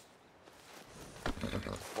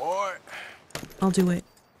 Boy. I'll do it.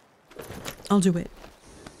 I'll do it.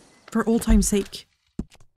 For old time's sake.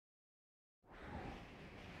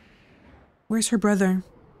 Where's her brother?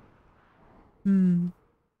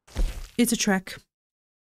 It's a trek.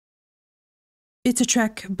 It's a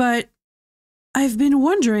trek, but I've been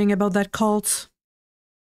wondering about that cult.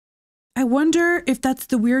 I wonder if that's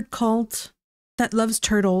the weird cult that loves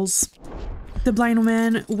turtles the blind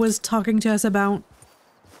man was talking to us about.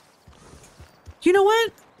 You know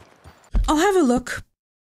what? I'll have a look.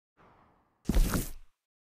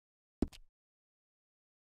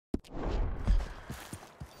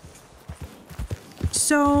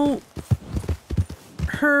 So,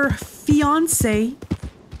 her fiancé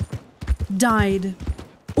died,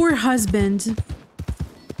 or husband.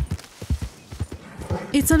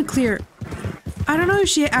 It's unclear. I don't know if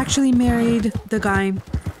she actually married the guy.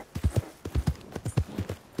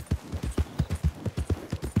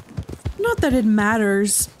 Not that it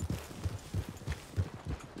matters.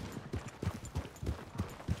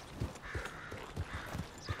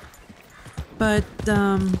 But,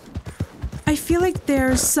 I feel like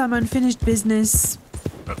there's some unfinished business.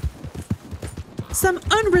 Some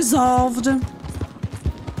unresolved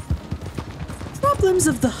problems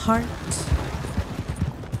of the heart.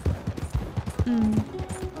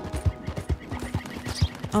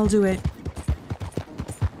 I'll do it.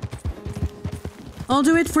 I'll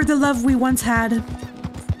do it for the love we once had.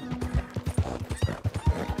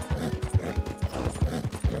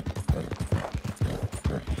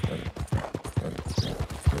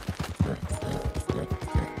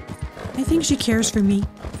 I think she cares for me.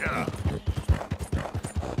 Yeah.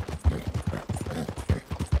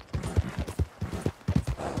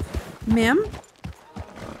 Ma'am?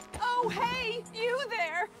 Oh, hey, you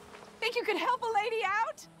there. Think you could help a lady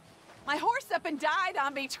out? My horse up and died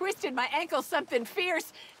on me, twisted my ankle something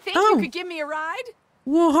fierce. Think you could give me a ride?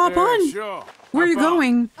 Well, hop on. Sure. Where are you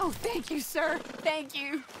going? Oh, thank you, sir. Thank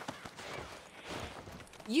you.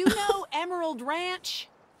 You know Emerald Ranch?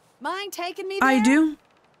 Mind taking me there? I do.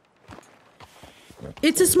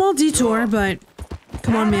 It's a small detour, but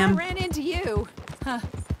come on, ma'am. I ran into you. Huh.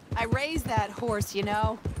 I raised that horse, you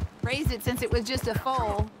know. Raised it since it was just a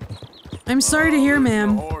foal. I'm sorry to hear,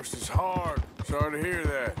 ma'am. The horse is hard. Sorry to hear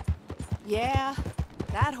that. Yeah,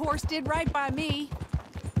 that horse did right by me.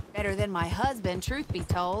 Better than my husband, truth be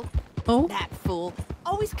told. Oh? That fool.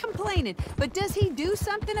 Always complaining. But does he do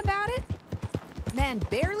something about it? Man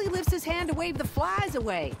barely lifts his hand to wave the flies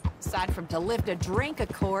away. Aside from to lift a drink, of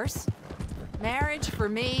course. Marriage, for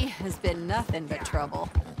me, has been nothing but trouble.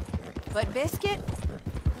 But Biscuit,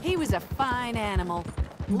 he was a fine animal.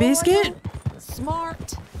 Biscuit? Loyal,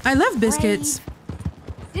 smart. I love biscuits.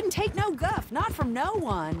 Brave. Didn't take no guff, not from no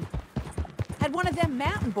one. Had one of them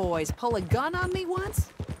mountain boys pull a gun on me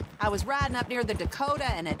once. I was riding up near the Dakota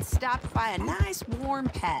and had stopped by a nice warm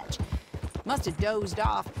patch. Must have dozed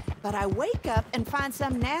off, but I wake up and find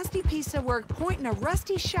some nasty piece of work pointing a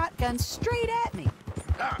rusty shotgun straight at me.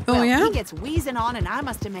 Oh, yeah? He gets wheezing on and I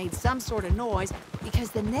must have made some sort of noise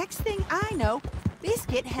because the next thing I know,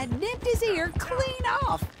 Biscuit had nipped his ear clean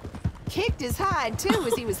off. Kicked his hide, too,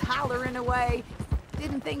 as he was hollering away.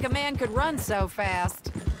 Didn't think a man could run so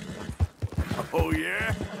fast. Oh,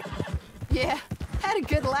 yeah? Yeah, had a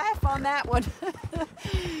good laugh on that one.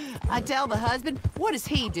 I tell the husband, what does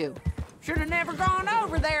he do? Should have never gone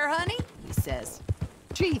over there, honey, he says.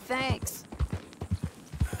 Gee, thanks.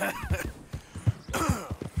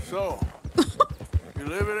 So, you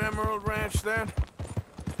live at Emerald Ranch then?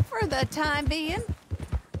 For the time being.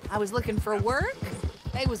 I was looking for work.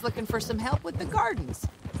 They was looking for some help with the gardens.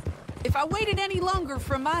 If I waited any longer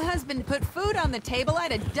for my husband to put food on the table,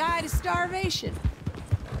 I'd have died of starvation.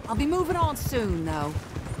 I'll be moving on soon, though.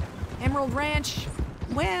 Emerald Ranch,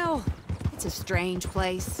 well, it's a strange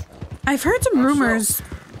place. I've heard some rumors.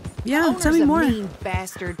 Yeah, tell me more. A mean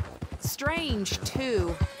bastard. Strange,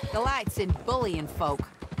 too. Delights in bullying folk.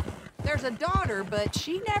 There's a daughter, but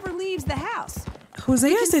she never leaves the house.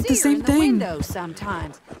 Hosea said the same in the thing. window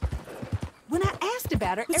sometimes. When I asked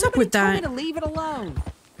about her, What's up everybody with told that? me to leave it alone.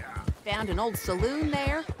 Found an old saloon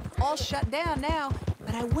there, all shut down now.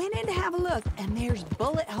 But I went in to have a look, and there's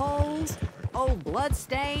bullet holes, old blood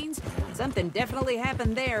stains. Something definitely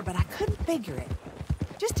happened there, but I couldn't figure it.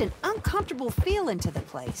 Just an uncomfortable feeling to the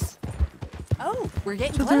place. Oh, we're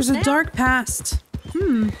getting So close there's a now. dark past.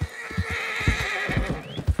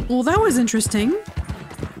 Well, that was interesting.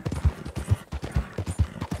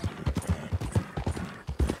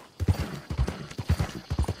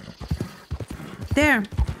 There.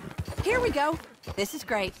 Here we go. This is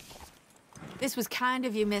great. This was kind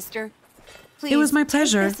of you, mister. Please, It was my take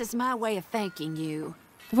pleasure. This is my way of thanking you.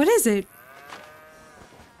 What is it?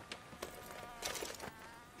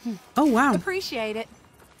 Oh, wow. Appreciate it.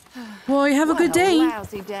 Well, you have a good day. What a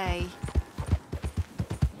lousy day.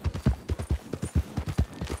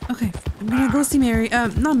 Okay, I'm gonna go see Mary.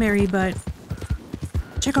 Not Mary, but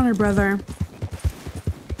check on her brother.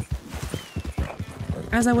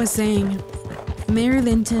 As I was saying, Mary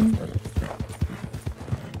Linton.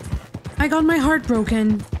 I got my heart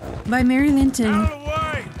broken by Mary Linton.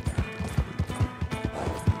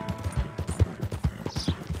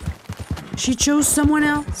 She chose someone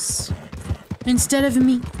else instead of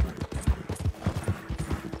me.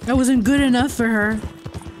 I wasn't good enough for her.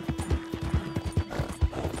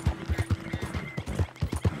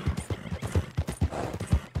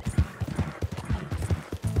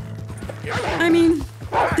 I mean,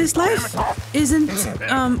 this life isn't,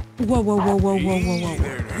 whoa, whoa, whoa, whoa, whoa, whoa, whoa.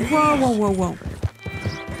 Whoa, whoa, whoa, whoa.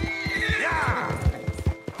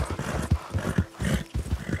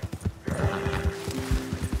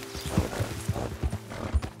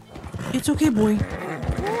 It's okay, boy.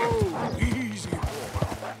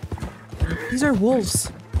 These are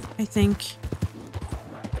wolves, I think.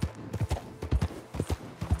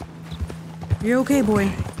 You're okay,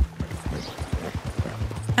 boy.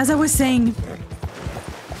 As I was saying...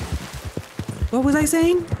 What was I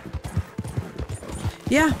saying?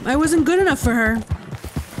 Yeah, I wasn't good enough for her.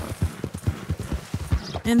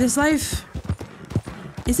 And this life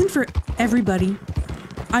isn't for everybody.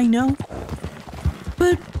 I know.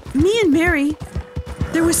 But me and Mary,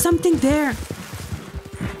 there was something there.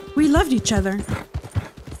 We loved each other.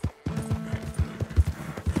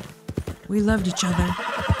 We loved each other.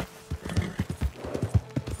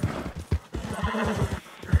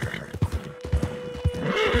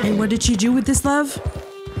 And what did she do with this love?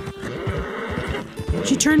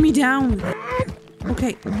 She turned me down.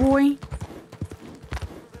 Okay, boy.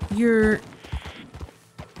 You're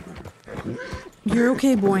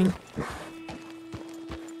okay, boy.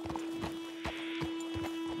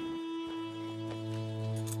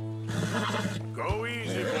 Go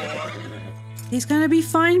easy, boy. He's gonna be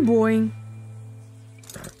fine, boy.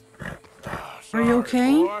 Are you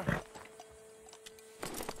okay? Boy.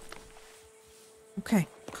 Okay,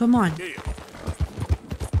 come on.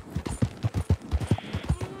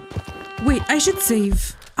 Wait, I should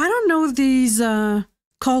save. I don't know these,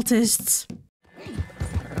 cultists.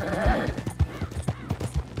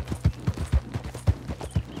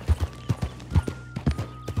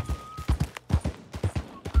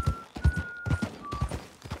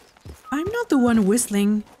 I'm not the one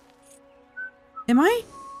whistling. Am I?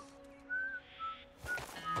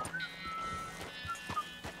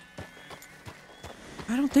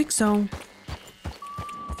 I don't think so.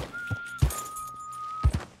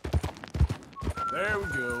 There we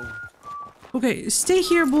go. Okay, stay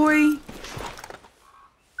here, boy.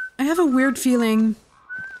 I have a weird feeling.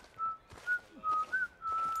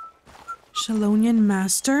 Shalonian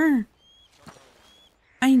Master?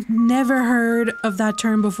 I never heard of that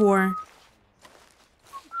term before.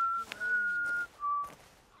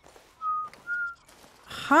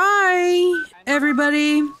 Hi,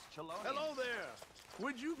 everybody. Hello there.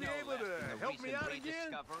 Would you be able to help me out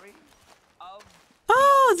again?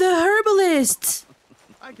 Oh, the herbalist.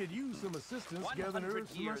 I could use some assistance gathering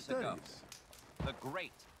herbs for my studies. The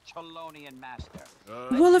great Chelonian master.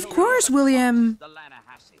 Well, of course, William. The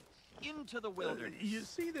Lanahassi into the wilderness. You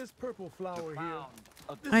see this purple flower here?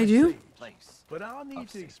 I do. But I'll need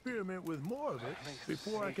to experiment with more of it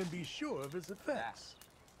before I can be sure of its effects.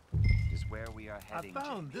 Is where we are heading. I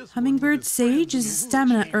found this Hummingbird sage is a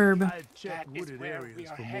stamina herb. I've checked wooded areas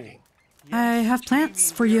for more. I have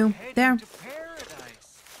plants for you. There.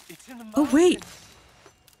 Oh, wait.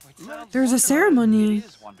 There's a ceremony. It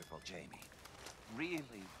is wonderful, Jamie.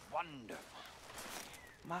 Really wonderful.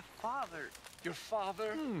 My father, your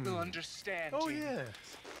father, will understand. Oh, Jamie. yes.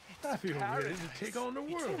 I feel ready to take on the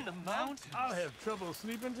world. It's in the mountains. I'll have trouble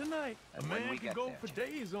sleeping tonight. And A when man we can get go there, for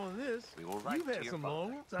days on this. we will write You've to had your some father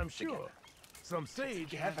long ones, I'm sure. together. Some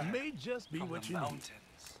sage may just be what you need.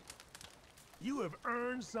 You have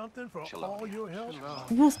earned something for all your help.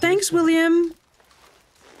 Well, thanks, William.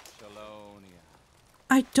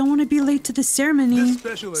 I don't want to be late to the ceremony. This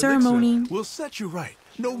special elixir will set you right,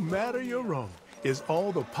 no matter your wrong. Is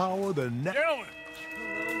all the power the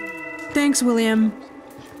Thanks, William.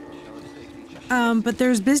 But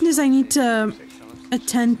there's business I need to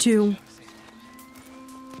attend to.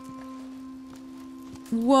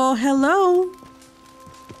 Well, hello.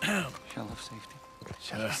 Shell of safety.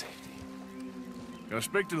 Shell of safety. Can I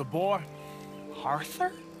speak to the boy?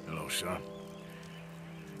 Arthur? Hello, son.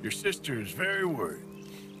 Your sister is very worried.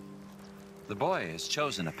 The boy has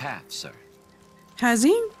chosen a path, sir. Has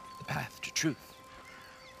he? The path to truth.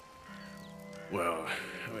 Well,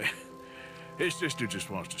 I mean, his sister just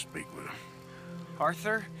wants to speak with him.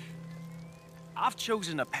 Arthur, I've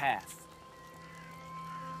chosen a path.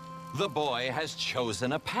 The boy has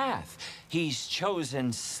chosen a path. He's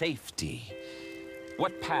chosen safety.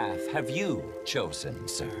 What path have you chosen,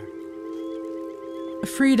 sir?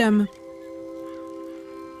 Freedom.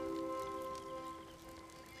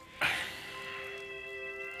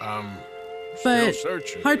 But still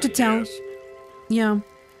searching, hard to tell. yes. Yeah.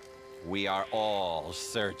 We are all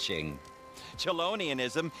searching.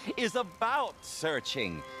 Chelonianism is about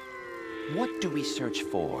searching. What do we search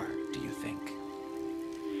for, do you think?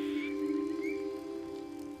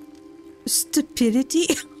 Stupidity?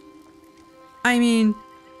 I mean,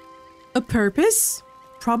 a purpose?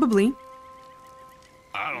 Probably.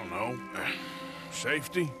 I don't know.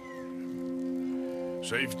 Safety?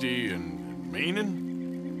 Safety and meaning?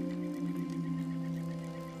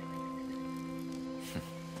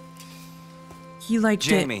 He liked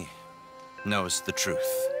Jamie knows the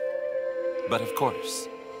truth. But of course,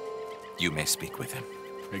 you may speak with him.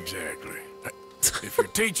 Exactly. If your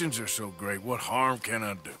teachings are so great, what harm can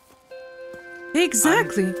I do?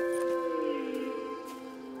 Exactly.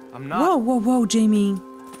 I'm not. Whoa, whoa, whoa, Jamie.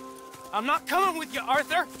 I'm not coming with you,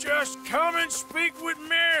 Arthur. Just come and speak with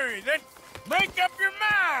Mary, then make up your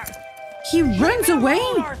mind. He runs away.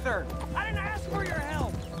 Arthur, I didn't ask for your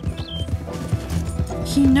help.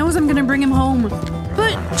 He knows I'm gonna bring him home.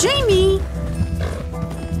 But Jamie,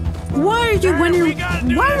 why are you running?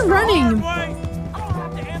 Why are you running? I don't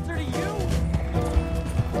have to answer to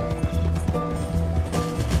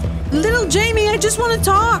you. Little Jamie, I just want to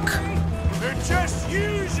talk. They're just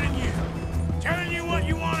using you, telling you what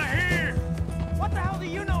you want to hear. What the hell do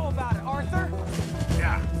you know about it, Arthur?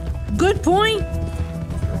 Yeah. Good point.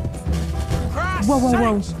 Christ Whoa, whoa,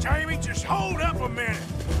 whoa. sakes, Jamie, just hold up a minute.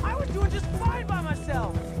 I was doing just fine by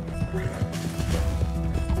myself.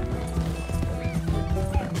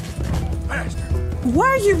 Faster. Why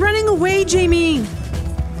are you running away, Jamie?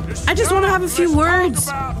 I just want to have a few words.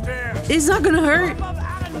 It's not gonna hurt.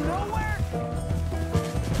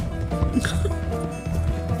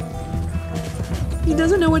 He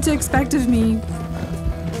doesn't know what to expect of me.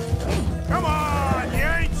 Come on,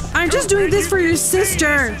 Yates. I'm just doing this for your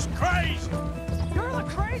sister. This is crazy. You're the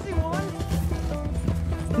crazy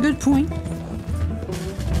one. Good point.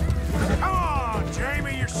 Come on,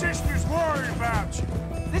 Jamie. Your sister's worried about you.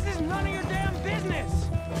 This is none of your damn business.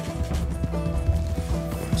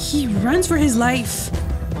 He runs for his life.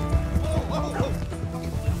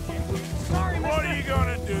 Sorry, What are you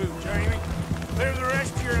gonna do, Jamie? Live the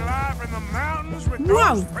rest of your life in the mountains with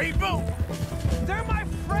Whoa. those people? They're my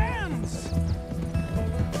friends.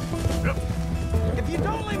 If you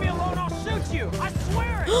don't leave me alone, I'll shoot you. I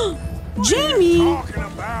swear it. Jamie! Talking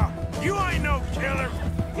about? You ain't no killer.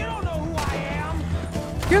 You don't know who I am.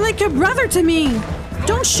 You're like a brother to me.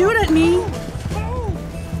 Don't shoot at me.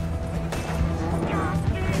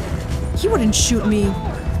 He wouldn't shoot me.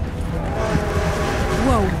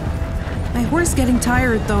 Whoa. My horse getting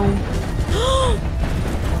tired though.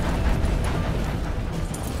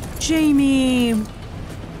 Jamie.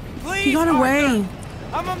 Please, He got away. Arthur.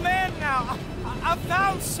 I'm a man now. I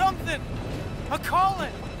found something. A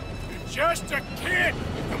calling. You're just a kid.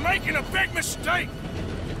 You're making a big mistake.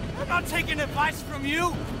 I'm not taking advice from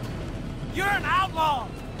you. You're an outlaw.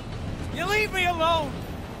 You leave me alone.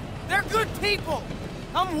 They're good people.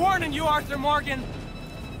 I'm warning you, Arthur Morgan.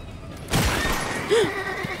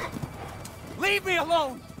 Leave me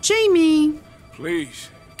alone. Jamie. Please,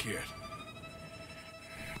 kid.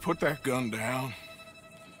 Put that gun down.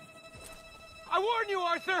 I warn you,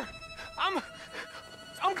 Arthur.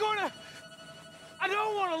 I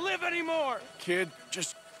don't want to live anymore. Kid,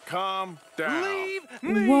 just calm down. Leave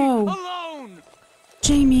me Whoa. alone.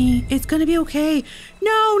 Jamie, it's gonna be okay.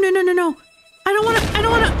 No, no, no, no, no. I don't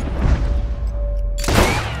wanna.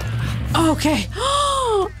 Okay.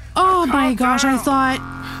 Oh my gosh, I thought.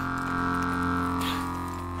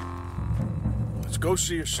 Let's go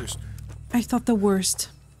see your sister. I thought the worst.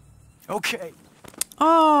 Okay.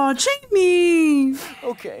 Oh, Jamie.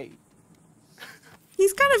 Okay.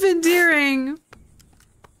 He's kind of endearing.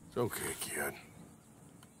 It's okay, kid.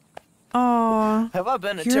 Aw. Have I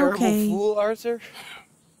been a you're terrible okay. fool, Arthur?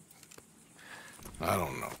 I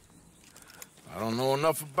don't know. I don't know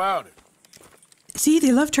enough about it. See,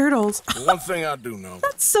 they love turtles. But one thing I do know.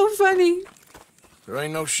 That's so funny. There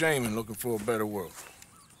ain't no shame in looking for a better world.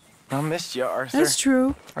 I missed you, Arthur. That's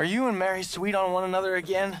true. Are you and Mary sweet on one another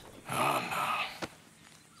again? Oh, no.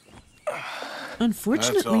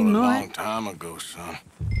 Unfortunately, That's all a not. long time ago, son.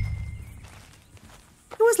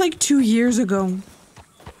 It was like 2 years ago.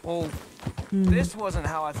 Well, this wasn't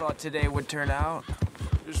how I thought today would turn out.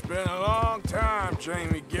 It's been a long time,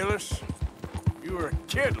 Jamie Gillis. You were a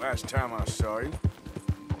kid last time I saw you.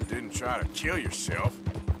 Didn't try to kill yourself.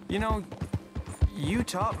 You know, you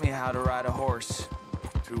taught me how to ride a horse.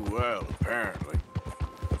 Too well, apparently.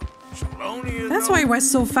 Chelonia, That's though? why he was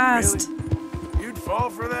so fast. Really? You'd fall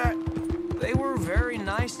for that? They were very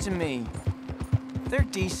nice to me. They're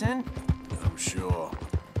decent. I'm sure.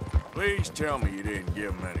 Please tell me you didn't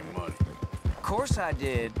give them any money. Of course I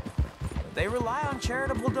did. They rely on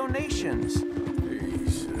charitable donations.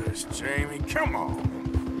 Jesus, Jamie, come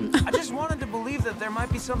on. I just wanted to believe that there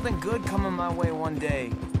might be something good coming my way one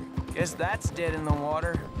day. Guess that's dead in the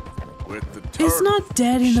water. With the turtle. It's not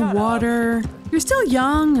dead in the water. You're still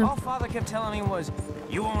young. All Father kept telling me was,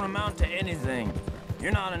 you won't amount to anything.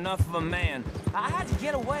 You're not enough of a man. I had to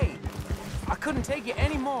get away. I couldn't take it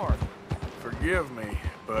anymore. Forgive me,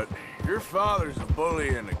 but your father's a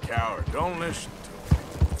bully and a coward. Don't listen to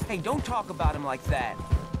him. Hey, don't talk about him like that.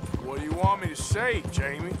 What do you want me to say,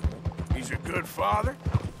 Jamie? He's a good father?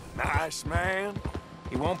 Nice man?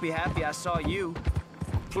 He won't be happy I saw you.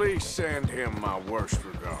 Please send him my worst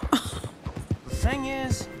regards. The thing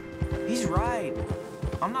is, he's right.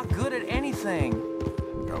 I'm not good at anything.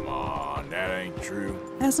 Come on, that ain't true.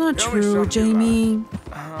 That's not Tell me true, something you Jamie.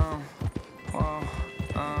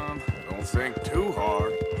 Don't think too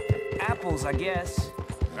hard. Apples, I guess.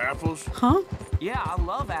 Apples? Huh? Yeah, I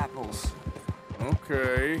love apples.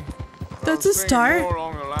 Okay. That's I a was thinking start. more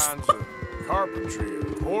along the lines of carpentry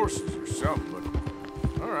or horses or something,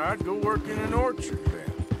 but all right, go work in an orchard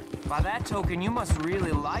then. By that token, you must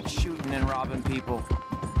really like shooting and robbing people.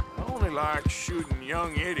 I only like shooting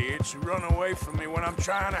young idiots who run away from me when I'm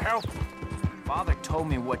trying to help them. Father told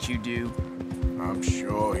me what you do. I'm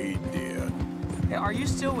sure he did. Hey, are you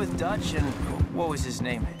still with Dutch and what was his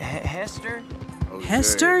name? Hester? Jose,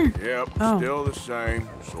 Hester? Yep, Oh. still the same,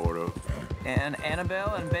 sort of. And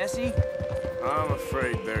Annabelle and Bessie? I'm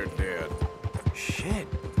afraid they're dead. Shit.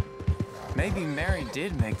 Maybe Mary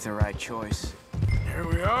did make the right choice. Here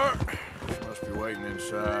we are. She must be waiting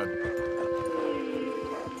inside.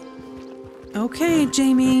 Okay,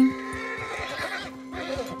 Jamie.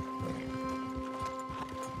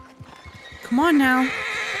 Come on now.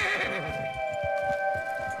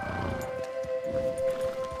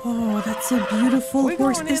 Oh, that's a beautiful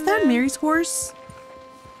horse. Is that Mary's horse?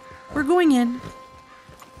 We're going in.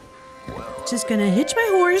 Just gonna hitch my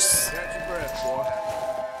horse. Catch your breath, boy.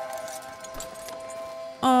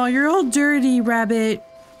 Oh, you're all dirty, rabbit.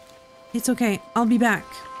 It's okay. I'll be back.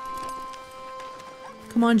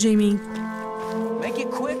 Come on, Jamie. Make it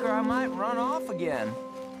quick or I might run off again.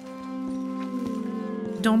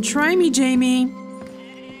 Don't try me, Jamie.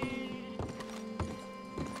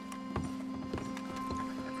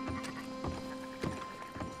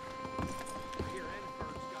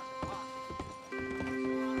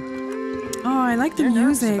 Oh, I like the You're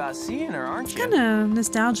nervous music. about seeing her, aren't It's you? kind of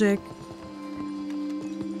nostalgic.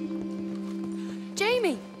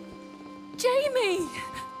 Jamie! Jamie!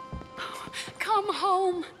 Come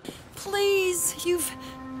home. Please,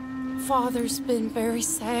 Father's been very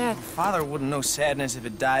sad. Father wouldn't know sadness if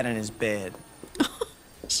it died in his bed.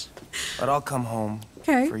 But I'll come home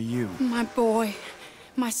Okay. for you. My boy.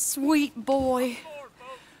 My sweet boy.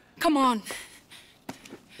 Come on.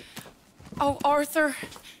 Oh, Arthur.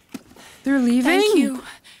 They're leaving? Thank you.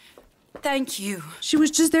 Thank you. She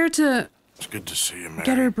was just there to It's good to see you, Mary.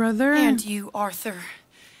 get her brother. And you, Arthur.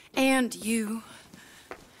 And you.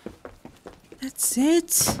 That's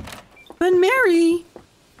it. But Mary.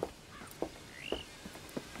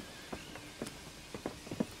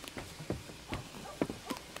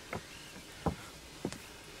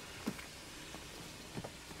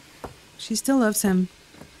 She still loves him.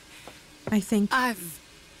 I think.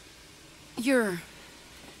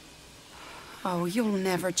 Oh, you'll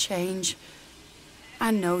never change.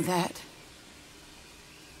 I know that.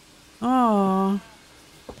 Oh.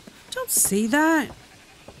 Don't say that.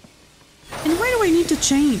 And why do I need to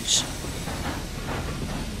change?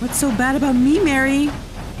 What's so bad about me, Mary?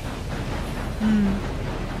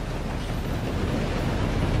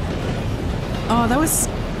 Oh, Oh, that was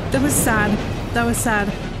sad. That was sad.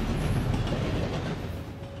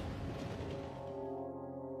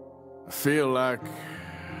 I feel like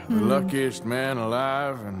the luckiest man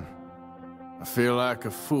alive, and I feel like a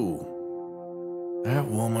fool. That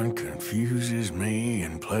woman confuses me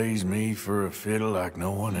and plays me for a fiddle like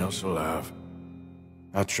no one else alive.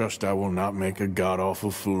 I trust I will not make a god-awful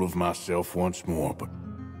fool of myself once more, but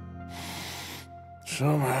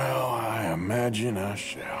somehow I imagine I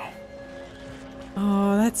shall.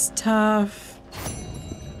 Oh, that's tough.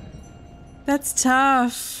 That's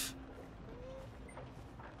tough.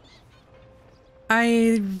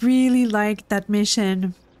 I really liked that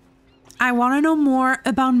mission. I want to know more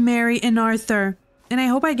about Mary and Arthur, and I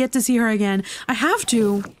hope I get to see her again. I have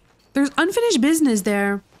to. There's unfinished business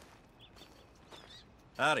there.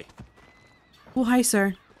 Howdy. Oh, hi,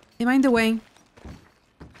 sir. Am I in the way?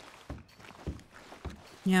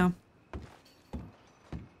 Yeah.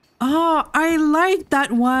 Oh, I like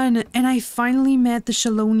that one. And I finally met the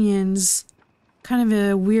Shalonians. Kind of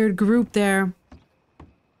a weird group there.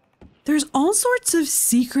 There's all sorts of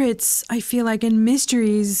secrets, I feel like, and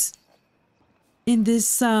mysteries in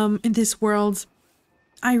this world.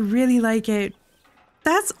 I really like it.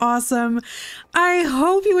 That's awesome. I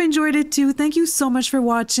hope you enjoyed it too. Thank you so much for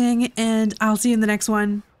watching, and I'll see you in the next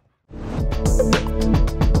one.